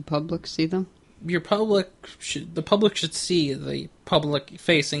the public see them? The public should see the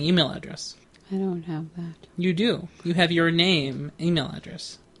public-facing email address. I don't have that. You do. You have your name email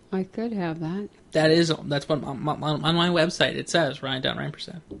address. I could have that. That's what on my website it says,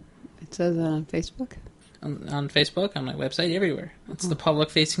 Ryan.Rampersad. It says that on Facebook? On Facebook, on my website, everywhere. It's the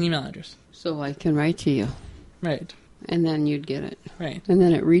public-facing email address. So I can write to you. Right. And then you'd get it. Right. And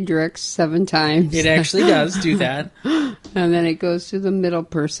then it redirects 7 times. It actually does do that. And then it goes to the middle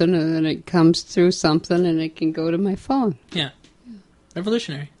person, and then it comes through something, and it can go to my phone. Yeah.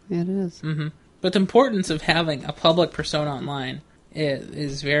 Revolutionary. Yeah, it is. Mm-hmm. But the importance of having a public persona online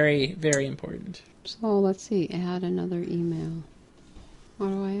is very, very important. So let's see. Add another email. How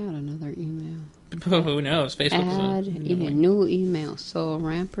do I add another email? Who knows? Facebook Add is a new email. So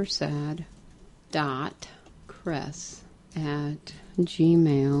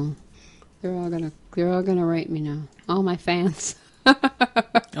rampersad.chris@gmail. They're all gonna write me now. All my fans.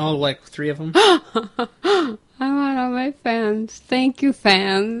 Oh, like 3 of them? I want all my fans. Thank you,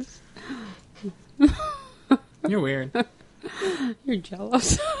 fans. You're weird. You're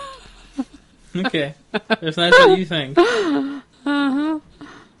jealous. Okay. If that's what you think. Uh-huh.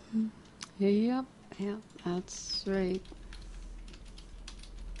 Yep, that's right.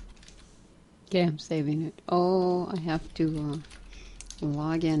 Okay, I'm saving it. Oh, I have to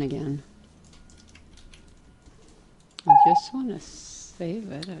log in again. I just want to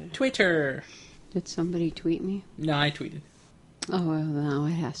save it. Twitter. Did somebody tweet me? No, I tweeted. Oh, well, now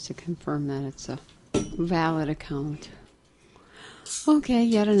it has to confirm that it's a valid account. Okay,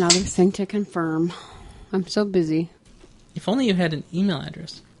 yet another thing to confirm. I'm so busy. If only you had an email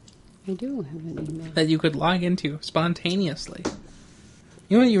address I do have an email. that you could log into spontaneously.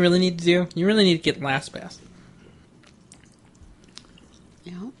 You know what you really need to do? You really need to get LastPass.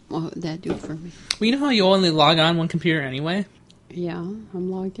 Yeah, what would that do for me? Well, you know how you only log on one computer anyway? Yeah,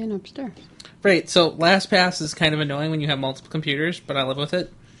 I'm logged in upstairs. Right, so LastPass is kind of annoying when you have multiple computers, but I live with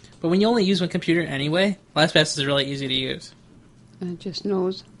it. But when you only use one computer anyway, LastPass is really easy to use. It just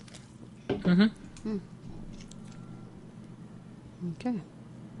knows. Mm-hmm. Okay.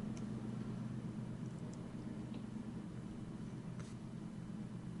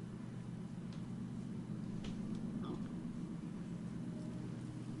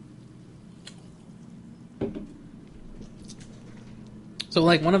 So,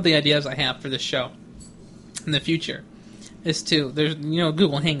 like, one of the ideas I have for this show in the future is there's,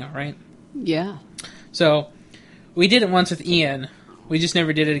 Google Hangout, right? Yeah. So, we did it once with Ian. We just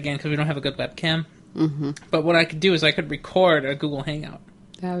never did it again because we don't have a good webcam. Mm-hmm. But what I could do is I could record a Google Hangout.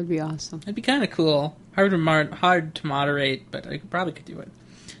 That would be awesome. It'd be kind of cool. Hard to moderate, but I probably could do it.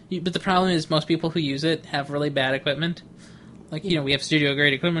 But the problem is most people who use it have really bad equipment. Like, we have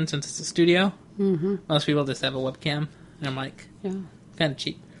studio-grade equipment since it's a studio. Mm-hmm. Most people just have a webcam and a mic. Yeah. Kind of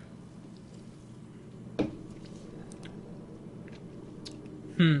cheap.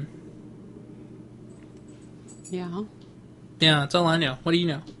 Yeah. Yeah, that's all I know. What do you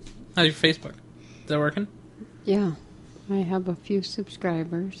know? How's your Facebook? Is that working? Yeah. I have a few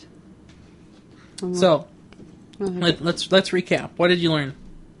subscribers. So, let's recap. What did you learn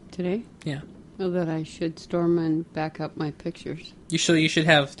today? Yeah. Well, that I should storm and back up my pictures. You should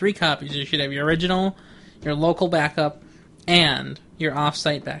have 3 copies. You should have your original, your local backup, and your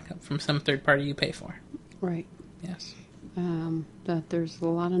off-site backup from some third party you pay for. Right. Yes. That there's a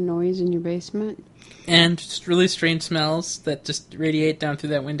lot of noise in your basement. And just really strange smells that just radiate down through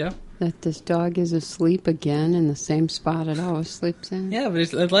that window. That this dog is asleep again in the same spot it always sleeps in. Yeah,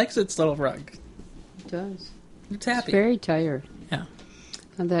 but it likes its little rug. It does. It's happy. It's very tired. Yeah.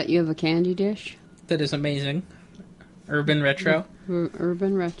 And that you have a candy dish. That is amazing. Urban Retro.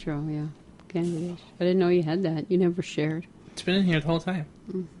 Urban Retro, yeah. Candy dish. I didn't know you had that. You never shared. It's been in here the whole time.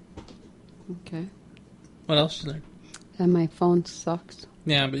 Okay. What else did you learn? And my phone sucks.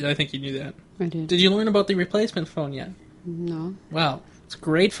 Yeah, but I think you knew that. I did. Did you learn about the replacement phone yet? No. Well, It's a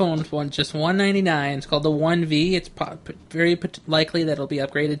great phone, just $199. It's called the 1V. It's very likely that it'll be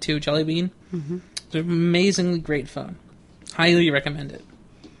upgraded to Jelly Bean. Mm-hmm. It's an amazingly great phone. Highly recommend it.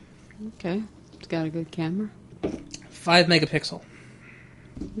 Okay. It's got a good camera. 5 megapixel.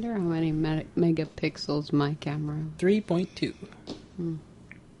 I wonder how many megapixels my camera has. 3.2.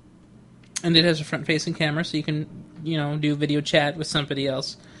 And it has a front-facing camera, so you can, do video chat with somebody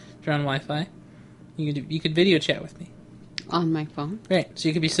else if you're on Wi-Fi. You could video chat with me. On my phone? Right. So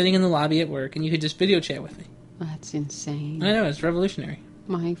you could be sitting in the lobby at work, and you could just video chat with me. That's insane. I know, it's revolutionary.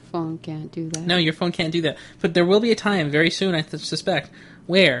 My phone can't do that. No, your phone can't do that. But there will be a time, very soon, I suspect,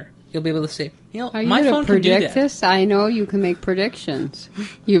 where you'll be able to say, Are my you phone to can do predict that. this? I know you can make predictions.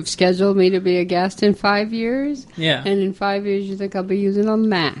 You've scheduled me to be a guest in 5 years? Yeah. And in 5 years you think I'll be using a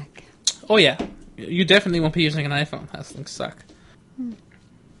Mac? Oh, yeah. You definitely won't be using an iPhone. Those things suck.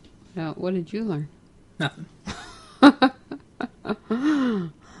 Now, what did you learn? Nothing.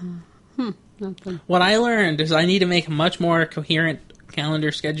 Nothing. What I learned is I need to make a much more coherent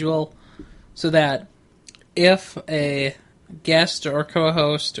calendar schedule so that if a guest or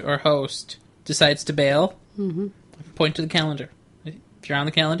co-host or host decides to bail, point to the calendar. If you're on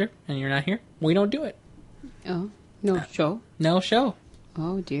the calendar and you're not here, we don't do it. Oh, no show? No show.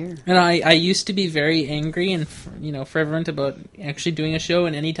 Oh, dear. And I used to be very angry and fervent about actually doing a show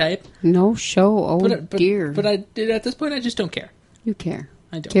in any type. No show? Oh, dear. But at this point, I just don't care. You care.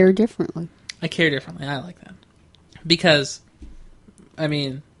 I don't. Care differently. I care differently. I like that. Because,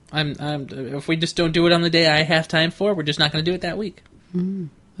 I'm if we just don't do it on the day I have time for, we're just not going to do it that week.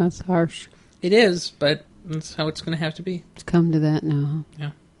 That's harsh. It is, but that's how it's going to have to be. It's come to that now. Yeah.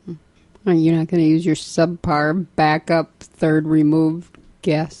 You're not going to use your subpar backup third removed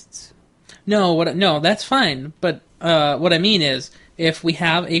guests. No, that's fine. But what I mean is, if we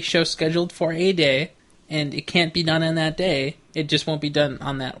have a show scheduled for a day and it can't be done on that day, it just won't be done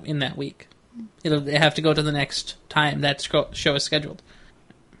in that week. It'll have to go to the next time that show is scheduled.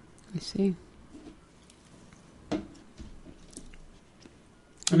 I see. I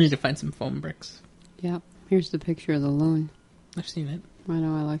need to find some foam bricks. Yep. Here's the picture of the loon. I've seen it. I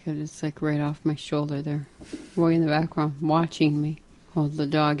know, I like it. It's like right off my shoulder there. Way in the background, watching me hold the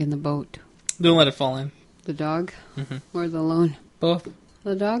dog in the boat. Don't let it fall in. The dog? Mm-hmm. Or the loon? Both.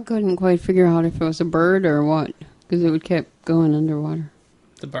 The dog couldn't quite figure out if it was a bird or what, because it would keep going underwater.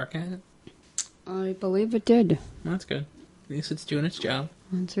 To bark at it? I believe it did. Well, that's good. At least it's doing its job.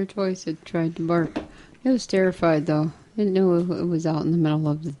 Once or twice it tried to bark. It was terrified, though. It knew it was out in the middle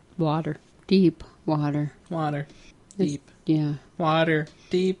of the water. Deep water. Water. Deep. Yeah. Water.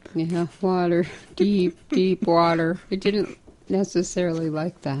 Deep. Yeah, water. Deep, deep water. It didn't necessarily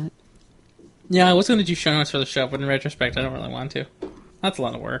like that. Yeah, I was going to do show notes for the show, but in retrospect, I don't really want to. That's a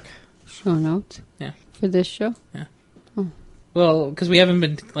lot of work. Show notes? Yeah. For this show? Yeah. Oh. Well, because we haven't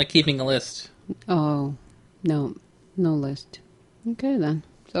been keeping a list. Oh, no list. Okay, then.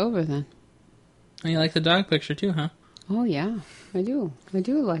 It's over, then. And you like the dog picture, too, huh? Oh, yeah. I do. I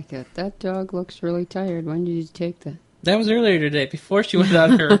do like it. That dog looks really tired. When did you take that? That was earlier today, before she went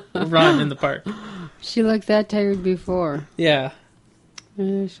on her run in the park. She looked that tired before. Yeah. She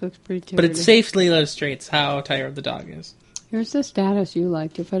looks pretty tired. But it safely illustrates how tired the dog is. Here's the status you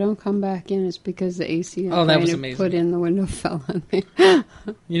liked. If I don't come back in, it's because the AC that was amazing. put in the window fell on me.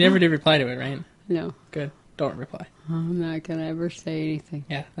 You never did reply to it, right? No. Good. Don't reply. I'm not going to ever say anything.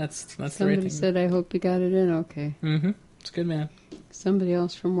 Yeah, that's the right Somebody thing. said, I hope you got it in okay. Mm-hmm. It's good, man. Somebody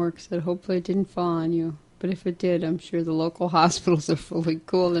else from work said, hopefully it didn't fall on you. But if it did, I'm sure the local hospitals are fully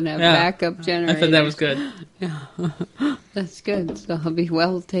cool and have backup generators. I thought that was good. Yeah. That's good. So I'll be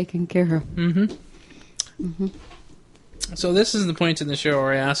well taken care of. Mm-hmm. Mm-hmm. So this is the point in the show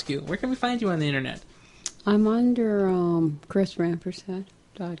where I ask you, where can we find you on the internet? I'm under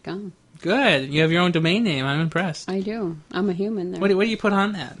chrisrampersad.com. Good. You have your own domain name. I'm impressed. I do. I'm a human there. What do you put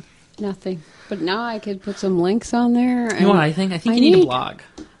on that? Nothing. But now I could put some links on there. You know what I think? I think you need a blog.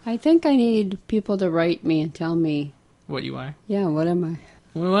 I think I need people to write me and tell me what you are. Yeah, what am I?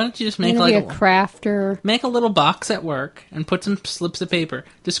 Well, why don't you just make like a crafter? Make a little box at work and put some slips of paper.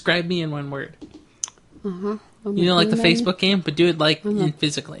 Describe me in one word. Uh-huh. You know, like the Facebook game, but do it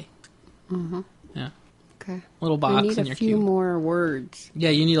physically. Uh-huh. Yeah. Okay. Little box in your I need a few more words. Yeah,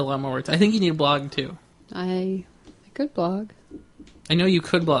 you need a lot more words. I think you need a blog too. I could blog. I know you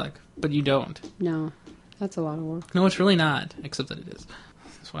could blog, but you don't. No, that's a lot of work. No, it's really not, except that it is.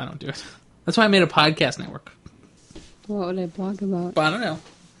 That's why I don't do it. That's why I made a podcast network. What would I blog about? But I don't know.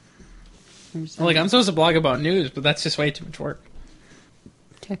 Like, I'm supposed to blog about news, but that's just way too much work.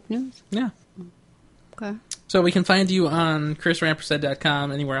 Tech news? Yeah. Okay. So we can find you on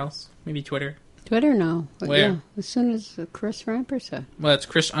chrisrampersad.com, anywhere else. Maybe Twitter. Twitter now. But Where? yeah, as soon as Chris Rampersad. Well, it's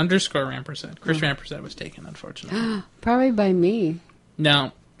Chris_Rampersad. Chris Rampersad was taken, unfortunately. Probably by me.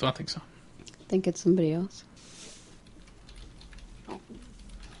 No, don't think so. I think it's somebody else.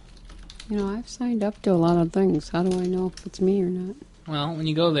 You know, I've signed up to a lot of things. How do I know if it's me or not? Well, when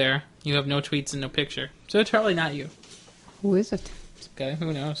you go there, you have no tweets and no picture. So it's probably not you. Who is it? Okay,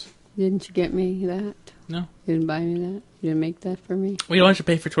 who knows? Didn't you get me that? No. You didn't buy me that? You didn't make that for me? We don't want you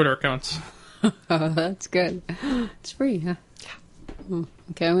to pay for Twitter accounts. Oh, that's good. It's free, huh? Yeah.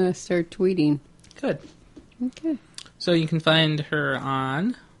 Okay, I'm going to start tweeting. Good. Okay. So you can find her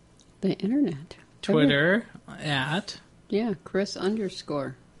on The internet. Twitter at... Yeah,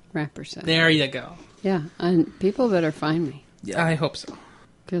 Chris_Rampersad. There you go. Yeah, and people better find me. Yeah, I hope so.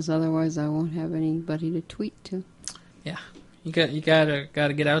 Because otherwise I won't have anybody to tweet to. Yeah. You gotta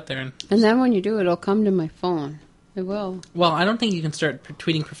get out there And then when you do, it'll come to my phone. It will. Well, I don't think you can start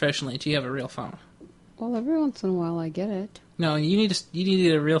tweeting professionally until you have a real phone. Well, every once in a while I get it. No, you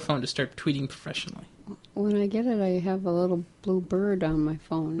need a real phone to start tweeting professionally. When I get it, I have a little blue bird on my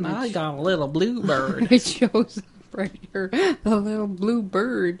phone. I got a little blue bird. It shows up right here. A little blue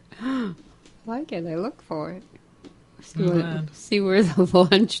bird. I like it. I look for it. See where the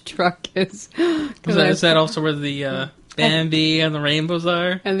lunch truck is. Is that also where the Bambi and the rainbows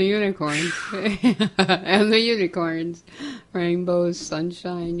are? And the unicorns. And the unicorns. Rainbows,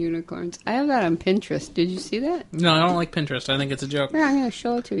 sunshine, unicorns. I have that on Pinterest. Did you see that? No, I don't like Pinterest. I think it's a joke. Yeah, I'm going to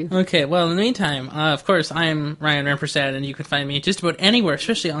show it to you. Okay, well, in the meantime, of course, I'm Ryan Rampersad, and you can find me just about anywhere,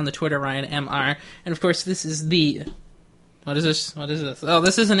 especially on the Twitter, RyanMR. And, of course, this is the... What is this? Oh,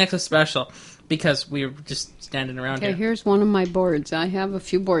 this is a Nexus special, because we were just standing around here. Okay, here's one of my boards. I have a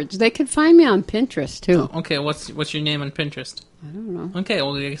few boards. They can find me on Pinterest, too. Oh, okay, what's your name on Pinterest? I don't know. Okay,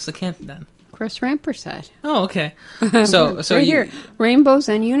 well, I guess I can't then. Chris Rampersad. Oh, okay. So right here, rainbows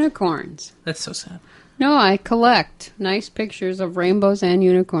and unicorns. That's so sad. No, I collect nice pictures of rainbows and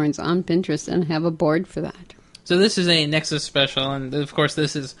unicorns on Pinterest and have a board for that. So this is a Nexus special, and of course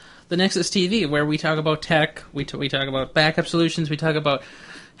this is the Nexus TV, where we talk about tech, we talk about backup solutions, we talk about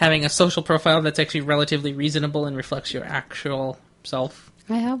having a social profile that's actually relatively reasonable and reflects your actual self.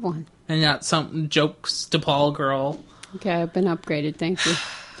 I have one. And not some jokes to Paul girl. Okay, I've been upgraded. Thank you.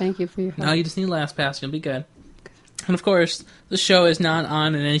 Thank you for your help. Now you just need LastPass, you'll be good. And of course, the show is not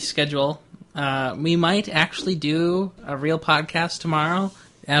on in any schedule. We might actually do a real podcast tomorrow,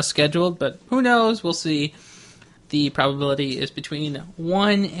 as scheduled, but who knows? We'll see. The probability is between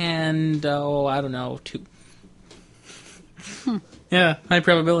 1 and, 2. Yeah, high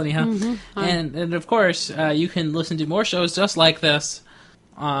probability, huh? Mm-hmm. And of course, you can listen to more shows just like this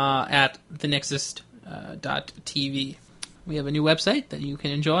at thenexus.tv. We have a new website that you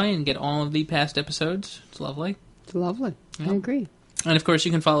can enjoy and get all of the past episodes. It's lovely. It's lovely. Yeah. I agree. And of course,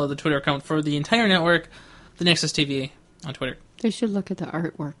 you can follow the Twitter account for the entire network, the Nexus TV, on Twitter. They should look at the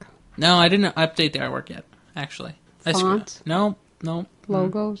artwork. No, I didn't update the artwork yet, actually. Fonts? No.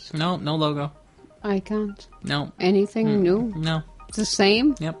 Logos? No logo. Icons? No. Anything new? No. It's the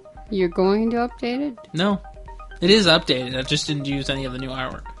same? Yep. You're going to update it? No. It is updated. I just didn't use any of the new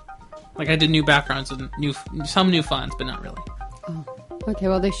artwork. Like, I did new backgrounds and some new fonts, but not really. Oh. Okay,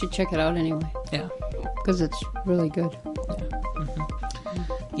 well, they should check it out anyway. Yeah. Because it's really good.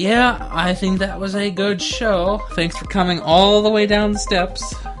 Yeah, I think that was a good show. Thanks for coming all the way down the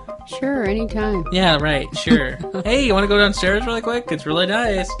steps. Sure, anytime. Yeah, right, sure. Hey, you want to go downstairs really quick? It's really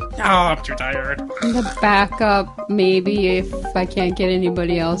nice. Oh, I'm too tired. The backup, maybe, if I can't get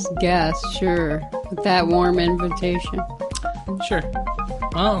anybody else guest, sure. With that warm invitation. Sure.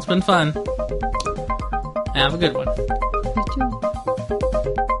 Well, it's been fun. Have a good one. You too.